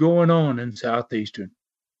what was going on in Southeastern,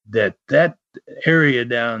 that area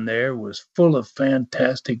down there was full of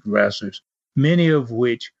fantastic wrestlers, many of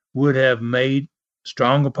which would have made a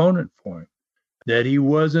strong opponent for him. That he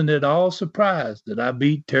wasn't at all surprised that I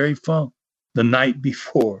beat Terry Funk the night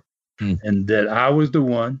before, and that I was the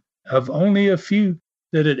one of only a few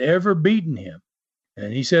that had ever beaten him.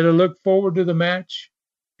 And he said, I looked forward to the match,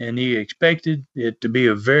 and he expected it to be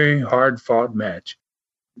a very hard-fought match.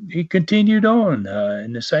 He continued on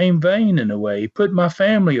in the same vein, in a way. He put my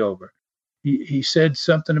family over. He said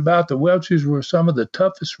something about the Welchers were some of the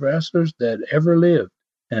toughest wrestlers that ever lived.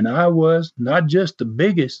 And I was not just the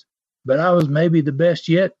biggest, but I was maybe the best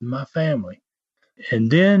yet in my family. And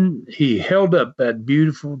then he held up that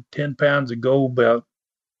beautiful 10 pounds of gold belt,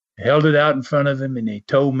 held it out in front of him, and he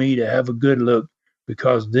told me to have a good look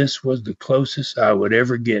because this was the closest I would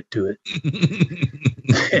ever get to it.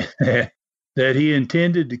 that he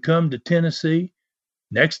intended to come to Tennessee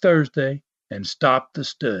next Thursday and stop the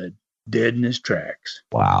stud dead in his tracks.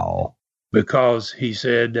 Wow. Because he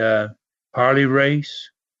said, Harley Race,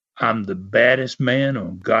 I'm the baddest man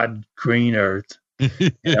on God's green earth.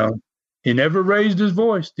 He never raised his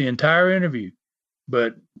voice the entire interview.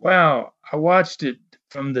 But, wow, I watched it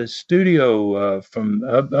from the studio, from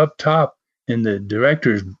up top in the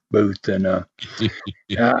director's booth, and I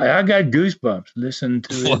got goosebumps listening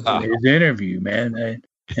to his interview, man.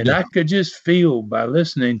 And I could just feel by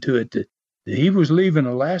listening to it that he was leaving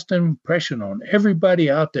a lasting impression on everybody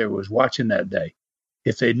out there was watching that day.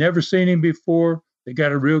 If they'd never seen him before, they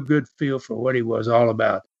got a real good feel for what he was all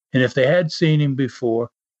about. And if they had seen him before,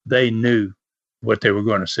 they knew what they were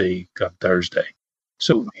going to see come Thursday.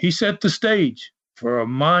 So he set the stage for a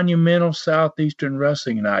monumental Southeastern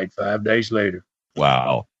wrestling night 5 days later.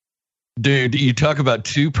 Wow. Dude, you talk about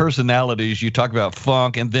two personalities. You talk about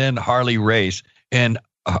Funk and then Harley Race. And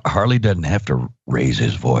Harley doesn't have to raise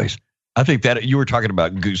his voice. I think that you were talking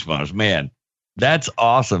about goosebumps, man. That's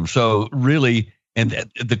awesome. So really, and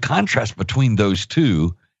the contrast between those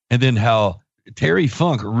two, and then how Terry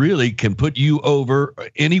Funk really can put you over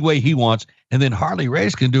any way he wants, and then Harley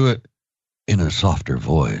Race can do it in a softer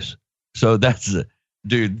voice. So that's,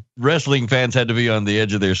 dude, wrestling fans had to be on the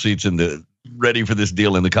edge of their seats and ready for this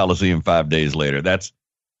deal in the Coliseum 5 days later. That's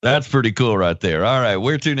pretty cool right there. All right,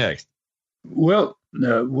 where to next? Well,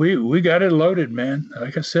 we got it loaded, man.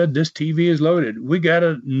 Like I said, this TV is loaded. We got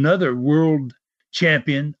another world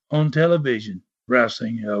champion on television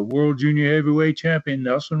wrestling, world junior heavyweight champion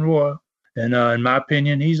Nelson Royal. And in my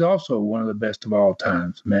opinion, he's also one of the best of all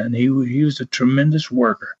times, man. He was a tremendous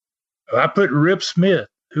worker. I put Rip Smith,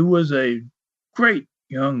 who was a great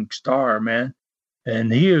young star, man,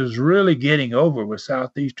 and he is really getting over with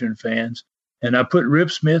Southeastern fans. And I put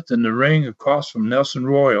Rip Smith in the ring across from Nelson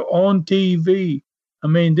Royal on TV. I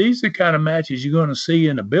mean, these are the kind of matches you're going to see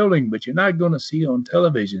in a building, but you're not going to see on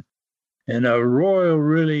television. And Royal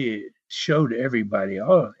really showed everybody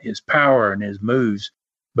his power and his moves.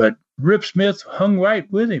 But Rip Smith hung right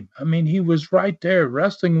with him. I mean, he was right there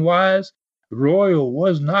wrestling-wise. Royal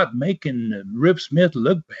was not making Rip Smith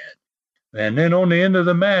look bad. And then on the end of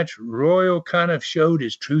the match, Royal kind of showed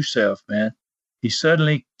his true self, man. He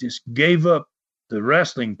suddenly just gave up the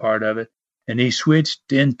wrestling part of it, and he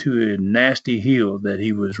switched into a nasty heel that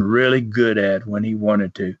he was really good at when he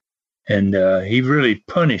wanted to. And he really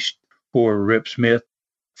punished poor Rip Smith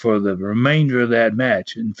for the remainder of that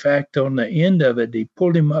match. In fact, on the end of it, he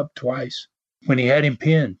pulled him up twice when he had him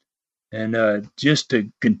pinned, and just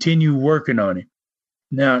to continue working on him.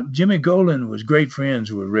 Now, Jimmy Golin was great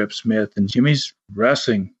friends with Rip Smith, and Jimmy's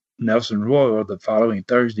wrestling Nelson Royal the following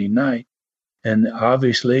Thursday night. And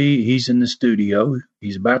obviously, he's in the studio.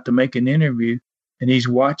 He's about to make an interview, and he's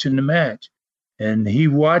watching the match. And he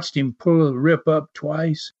watched him pull Rip up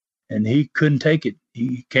twice, and he couldn't take it.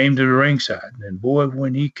 He came to the ringside. And boy,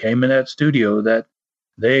 when he came in that studio,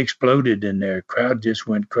 they exploded in there. Crowd just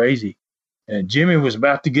went crazy. And Jimmy was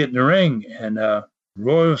about to get in the ring, and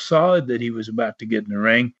Royal saw that he was about to get in the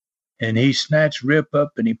ring, and he snatched Rip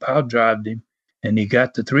up and he pile drived him, and he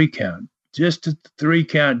got the 3 count. Just at the 3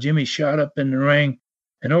 count, Jimmy shot up in the ring,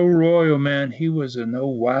 and old Royal, man, he was an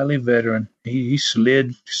old wily veteran. He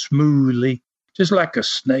slid smoothly, just like a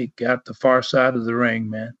snake out the far side of the ring,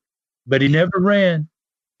 man. But he never ran.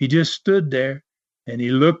 He just stood there, and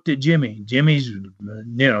he looked at Jimmy. Jimmy's,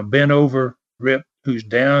 bent over Rip, who's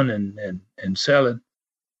down and selling.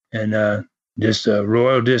 And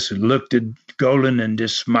Royal just looked at Golin and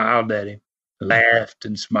just smiled at him, laughed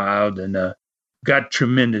and smiled, and got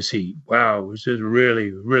tremendous heat. Wow, it was just a really,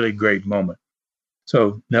 really great moment.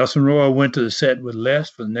 So Nelson Royal went to the set with Les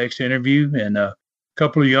for the next interview, and a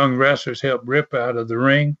couple of young wrestlers helped Rip out of the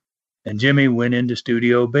ring, and Jimmy went into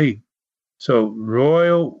Studio B. So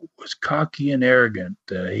Royal was cocky and arrogant.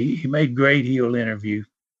 He made great heel interview,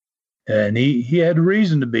 and he had a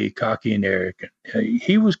reason to be cocky and arrogant.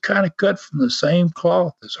 He was kind of cut from the same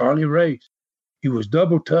cloth as Harley Race. He was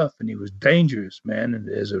double tough, and he was dangerous, man,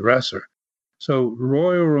 as a wrestler. So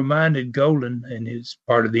Royal reminded Golin in his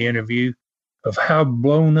part of the interview of how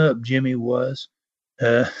blown up Jimmy was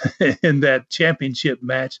in that championship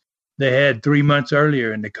match they had 3 months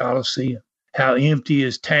earlier in the Coliseum, how empty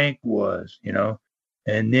his tank was,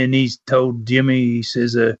 And then he told Jimmy, he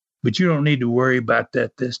says, but you don't need to worry about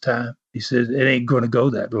that this time. He says, it ain't going to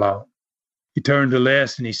go that long. He turned to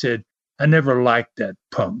Les and he said, I never liked that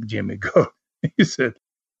punk, Jimmy Golin. He said,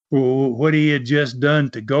 well, what he had just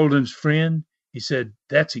done to Golin's friend, he said,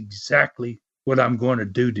 that's exactly what I'm going to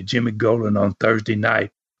do to Jimmy Golin on Thursday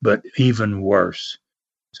night, but even worse.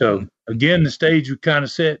 So, again, the stage was kind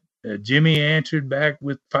of set. Jimmy answered back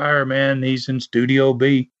with fire, man. He's in Studio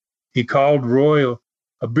B. He called Roy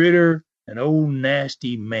a bitter and old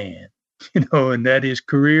nasty man, and that his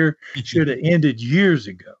career should have ended years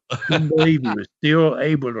ago. Couldn't believe he was still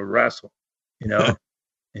able to wrestle, And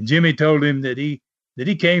Jimmy told him that he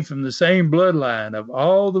came from the same bloodline of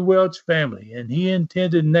all the Welch family, and he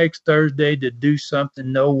intended next Thursday to do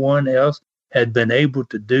something no one else had been able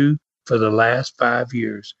to do for the last 5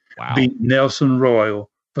 years. Wow. Beat Nelson Royal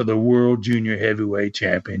for the World Junior Heavyweight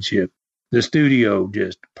Championship. The studio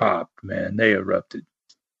just popped, man. They erupted.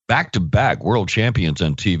 Back-to-back world champions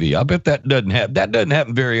on TV. I bet that doesn't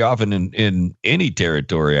happen very often in any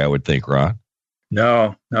territory, I would think, Ron.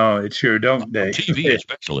 No, it sure don't. TV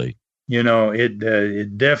especially.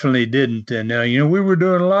 It definitely didn't. And, we were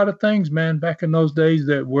doing a lot of things, man, back in those days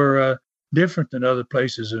that were different than other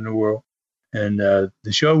places in the world. And the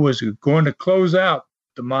show was going to close out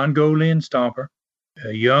the Mongolian Stomper.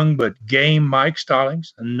 Young but game Mike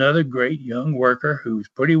Stallings, another great young worker who's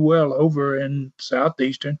pretty well over in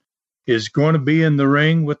Southeastern, is going to be in the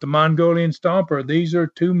ring with the Mongolian Stomper. These are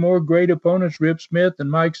two more great opponents, Rip Smith and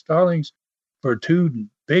Mike Stallings, for two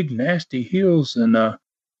big, nasty heels. And,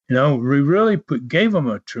 we really gave them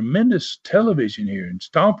a tremendous television here. And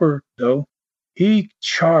Stomper, though, he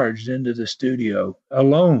charged into the studio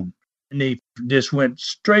alone, and he just went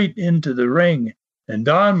straight into the ring. And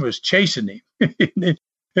Don was chasing him, and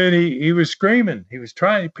he was screaming. It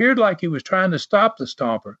appeared like he was trying to stop the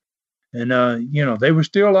Stomper. And, they were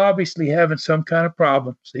still obviously having some kind of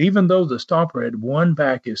problems. Even though the Stomper had won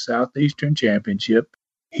back his Southeastern Championship,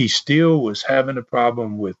 he still was having a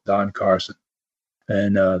problem with Don Carson.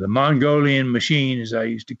 And the Mongolian Machine, as I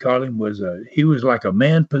used to call him, he was like a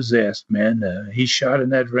man possessed, man. He shot in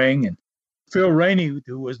that ring. And Phil Rainey,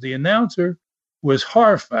 who was the announcer, was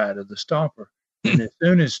horrified of the Stomper. And as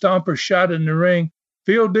soon as Stomper shot in the ring,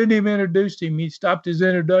 Phil didn't even introduce him. He stopped his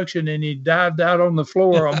introduction and he dived out on the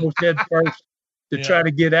floor almost head first to try to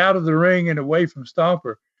get out of the ring and away from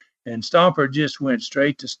Stomper. And Stomper just went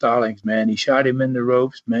straight to Stallings, man. He shot him in the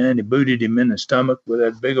ropes, man. He booted him in the stomach with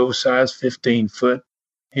that big old size 15-foot.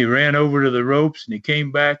 He ran over to the ropes and he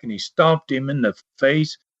came back and he stomped him in the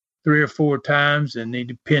face 3 or 4 times and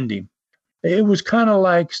he pinned him. It was kind of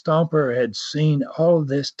like Stomper had seen all of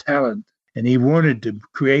this talent, and he wanted to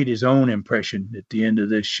create his own impression at the end of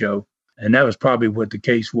this show. And that was probably what the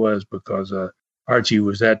case was, because Archie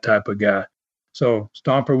was that type of guy. So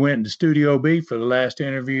Stomper went into Studio B for the last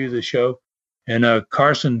interview of the show, and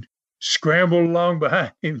Carson scrambled along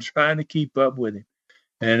behind him trying to keep up with him.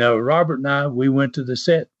 And Robert and I, we went to the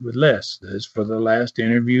set with Les. This for the last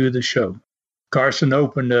interview of the show. Carson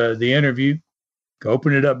opened the interview,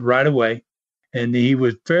 opened it up right away, and he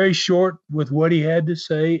was very short with what he had to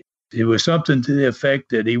say. It was something to the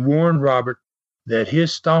effect that he warned Robert that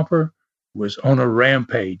his Stomper was on a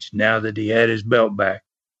rampage now that he had his belt back,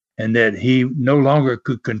 and that he no longer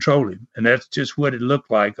could control him. And that's just what it looked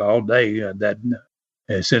like all day.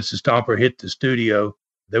 Since the Stomper hit the studio,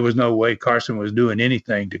 there was no way Carson was doing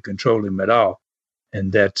anything to control him at all.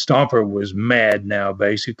 And that Stomper was mad now,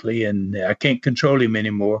 basically, and I can't control him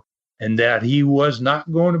anymore, and that he was not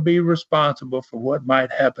going to be responsible for what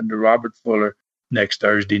might happen to Robert Fuller next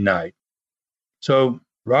Thursday night. So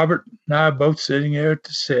Robert and I both sitting there at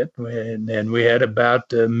the set, and we had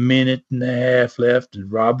about a minute and a half left,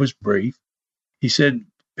 and Rob was brief. He said,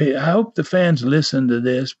 "I hope the fans listen to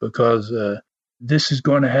this, because this is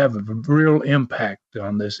going to have a real impact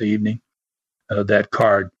on this evening, that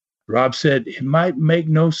card." Rob said, "It might make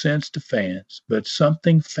no sense to fans, but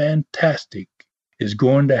something fantastic is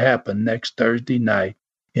going to happen next Thursday night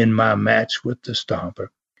in my match with the Stomper."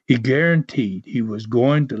 He guaranteed he was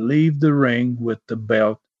going to leave the ring with the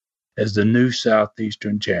belt as the new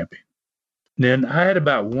Southeastern champion. Then I had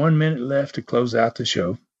about 1 minute left to close out the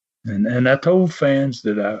show. And I told fans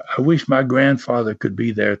that I wish my grandfather could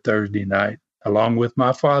be there Thursday night, along with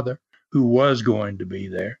my father, who was going to be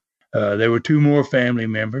there. There were 2 more family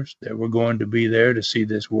members that were going to be there to see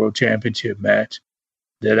this world championship match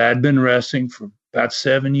that I'd been wrestling for about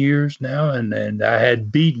 7 years now. And I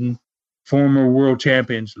had beaten former world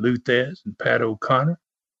champions Lou Thez and Pat O'Connor.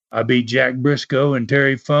 I beat Jack Briscoe and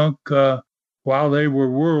Terry Funk while they were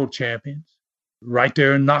world champions right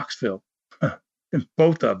there in Knoxville,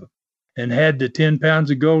 both of them, and had the 10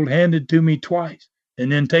 pounds of gold handed to me twice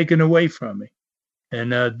and then taken away from me.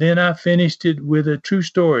 And then I finished it with a true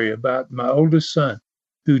story about my oldest son,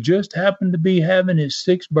 who just happened to be having his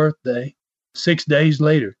 6th birthday 6 days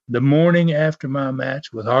later. The morning after my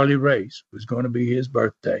match with Harley Race was going to be his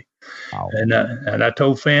birthday. Wow. And I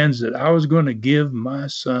told fans that I was going to give my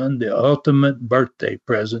son the ultimate birthday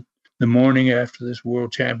present the morning after this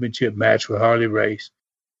world championship match with Harley Race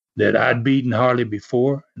that I'd beaten Harley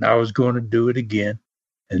before and I was going to do it again.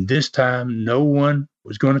 And this time, no one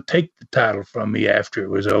was going to take the title from me after it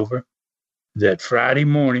was over. That Friday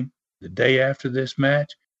morning, the day after this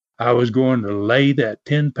match, I was going to lay that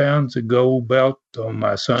 10 pounds of gold belt on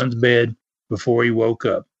my son's bed before he woke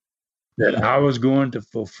up. That I was going to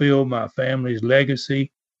fulfill my family's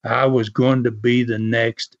legacy. I was going to be the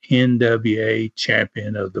next NWA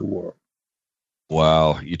champion of the world.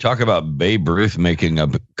 Wow. You talk about Babe Ruth making a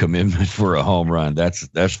commitment for a home run. That's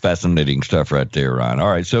fascinating stuff right there, Ron. All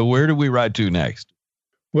right. So where do we ride to next?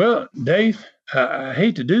 Well, Dave, I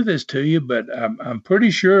hate to do this to you, but I'm pretty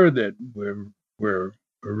sure that we're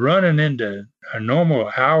running into a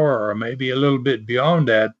normal hour or maybe a little bit beyond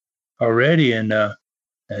that already. And I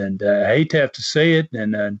hate to have to say it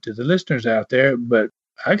and to the listeners out there, but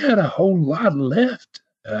I got a whole lot left.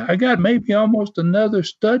 I got maybe almost another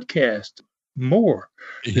Studcast more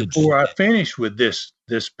before I finish with this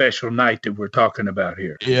special night that we're talking about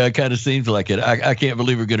here. Yeah, it kind of seems like it. I can't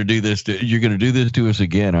believe we're going to do this. You're going to do this to us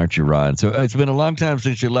again, aren't you, Ron? So it's been a long time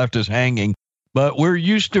since you left us hanging, but we're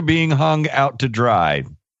used to being hung out to dry,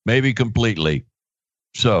 maybe completely.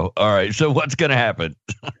 So, all right. So what's going to happen?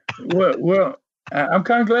 Well, I'm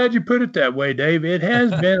kind of glad you put it that way, Dave. It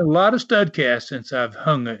has been a lot of Studcasts since I've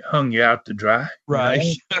hung you out to dry. Right.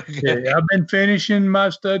 Yeah, I've been finishing my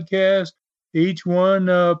Studcast, each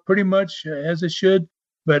one pretty much as it should.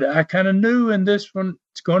 But I kind of knew in this one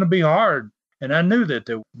it's going to be hard. And I knew that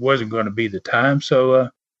there wasn't going to be the time. So,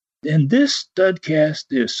 and this Studcast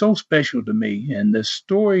is so special to me. And the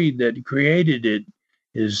story that created it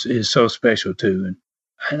is so special too.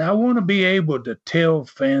 And I want to be able to tell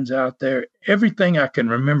fans out there everything I can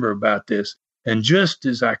remember about this, and just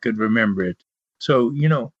as I could remember it. So,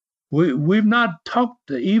 we've not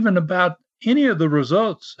talked even about any of the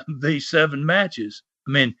results of these 7 matches.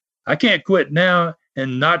 I mean, I can't quit now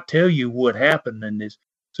and not tell you what happened in this.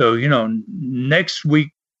 So, next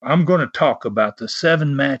week, I'm going to talk about the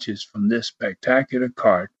 7 matches from this spectacular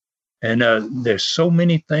card. And there's so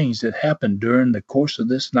many things that happened during the course of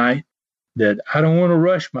this night that I don't want to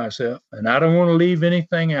rush myself, and I don't want to leave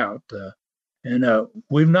anything out. And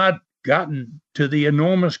we've not gotten to the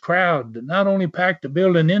enormous crowd that not only packed the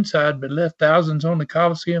building inside, but left thousands on the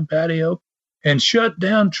Coliseum patio and shut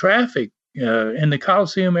down traffic in the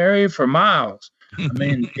Coliseum area for miles. I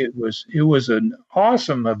mean, it was an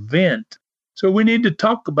awesome event. So we need to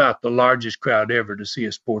talk about the largest crowd ever to see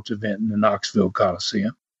a sports event in the Knoxville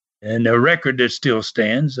Coliseum, and a record that still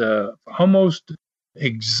stands almost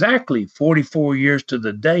exactly 44 years to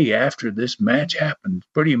the day after this match happened.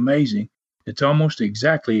 Pretty amazing. It's almost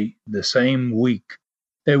exactly the same week.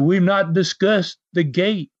 That we've not discussed the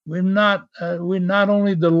gate. We're not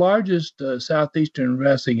only the largest Southeastern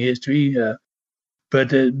wrestling history,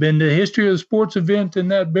 but it's been the history of the sports event in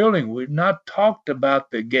that building. We've not talked about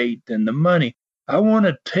the gate and the money. I want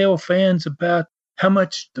to tell fans about how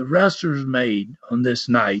much the wrestlers made on this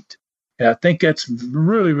night. And I think that's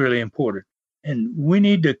really, really important. And we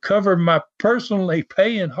need to cover my personally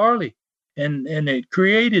paying Harley. And it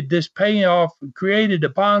created this payoff, created a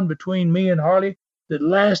bond between me and Harley that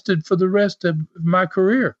lasted for the rest of my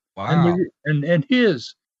career. Wow. And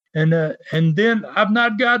his. And then I've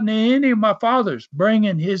not gotten any of my father's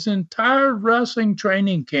bringing his entire wrestling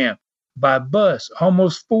training camp by bus,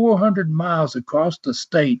 almost 400 miles across the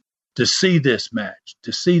state to see this match,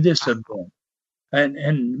 to see this event.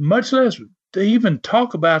 And much less to even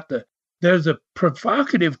talk about there's a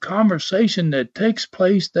provocative conversation that takes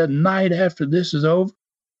place that night after this is over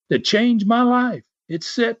that changed my life. It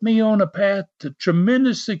set me on a path to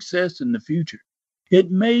tremendous success in the future.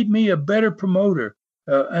 It made me a better promoter,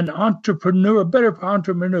 a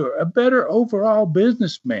better overall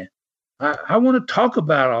businessman. I want to talk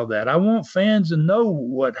about all that. I want fans to know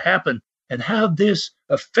what happened and how this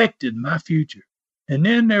affected my future. And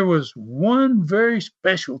then there was one very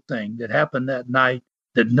special thing that happened that night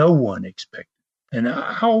that no one expected. And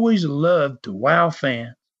I always loved to wow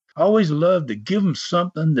fans. I always loved to give them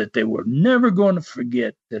something that they were never going to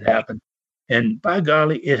forget that happened. And by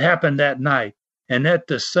golly, it happened that night. And at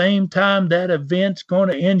the same time, that event's going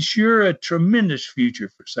to ensure a tremendous future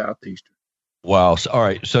for Southeastern. Wow. All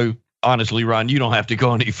right. So honestly, Ron, you don't have to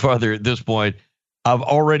go any further at this point. I've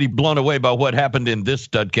already blown away by what happened in this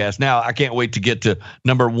Studcast. Now, I can't wait to get to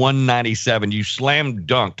number 197. You slam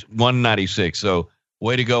dunked 196. So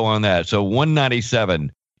way to go on that. So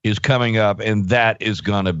 197 is coming up, and that is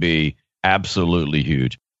going to be absolutely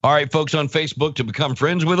huge. All right, folks, on Facebook, to become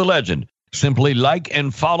friends with a legend, Simply like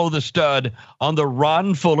and follow the Stud on the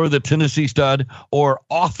Ron Fuller, the Tennessee Stud, or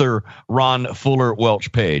author Ron Fuller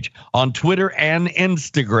Welch page on Twitter and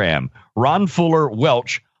Instagram. Ron Fuller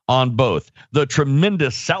Welch on both. The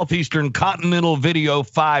tremendous Southeastern Continental Video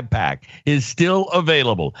 5-pack is still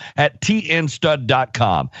available at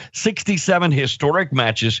tnstud.com. 67 historic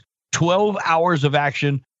matches, 12 hours of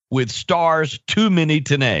action with stars too many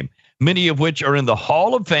to name, many of which are in the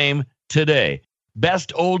Hall of Fame today.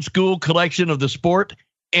 Best old school collection of the sport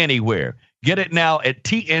anywhere. Get it now at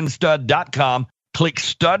tnstud.com. Click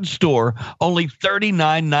Stud Store. Only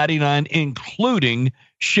 $39.99, including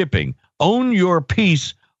shipping. Own your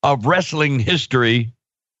piece of wrestling history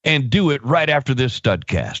and do it right after this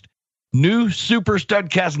Studcast. New Super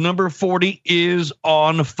Studcast number 40 is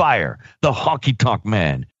on fire. The Honky Tonk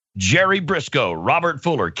Man, Jerry Briscoe, Robert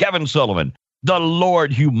Fuller, Kevin Sullivan, the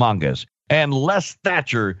Lord Humongous, and Les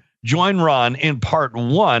Thatcher join Ron in part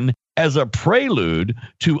 1 as a prelude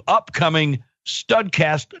to upcoming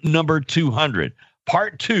Studcast number 200.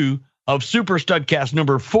 Part 2 of Super Studcast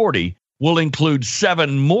number 40 will include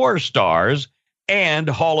 7 more stars and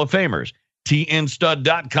Hall of Famers.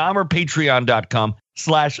 tnstud.com or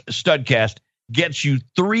patreon.com/studcast gets you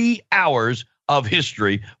 3 hours of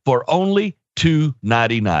history for only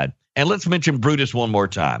 $2.99. And let's mention Brutus one more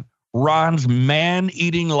time. Ron's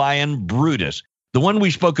man-eating lion, Brutus, the one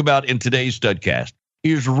we spoke about in today's Studcast,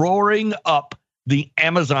 is roaring up the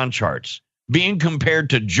Amazon charts. Being compared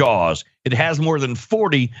to Jaws, it has more than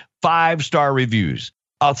 40 5-star reviews.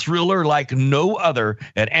 A thriller like no other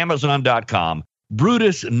at Amazon.com.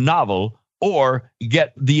 Brutus novel, or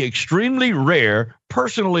get the extremely rare,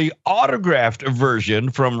 personally autographed version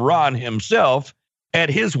from Ron himself at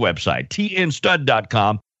his website,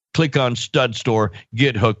 tnstud.com. Click on Stud Store,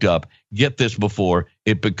 get hooked up, get this before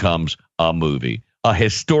it becomes a movie. A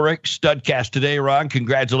historic Studcast today, Ron.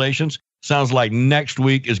 Congratulations. Sounds like next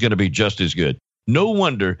week is going to be just as good. No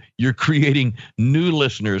wonder you're creating new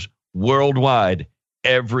listeners worldwide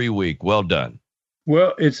every week. Well done.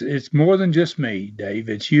 Well, it's more than just me, Dave.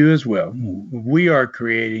 It's you as well. We are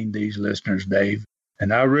creating these listeners, Dave,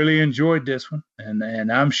 and I really enjoyed this one,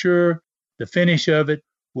 and I'm sure the finish of it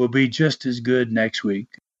will be just as good next week.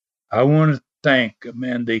 I want to thank,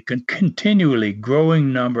 the continually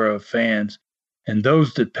growing number of fans and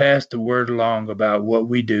those that pass the word along about what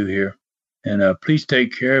we do here. And please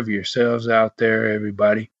take care of yourselves out there,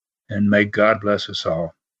 everybody, and may God bless us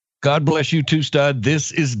all. God bless you too, Stud.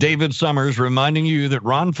 This is David Summers reminding you that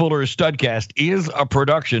Ron Fuller's Studcast is a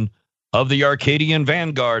production of the Arcadian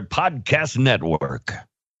Vanguard Podcast Network.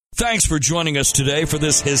 Thanks for joining us today for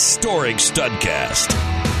this historic Studcast.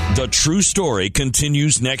 The true story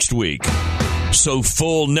continues next week. So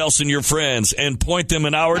full Nelson your friends and point them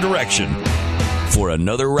in our direction for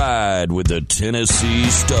another ride with the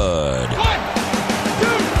Tennessee Stud. 1, 2,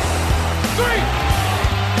 3.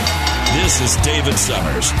 This is David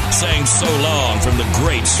Summers saying so long from the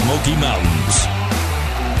Great Smoky Mountains.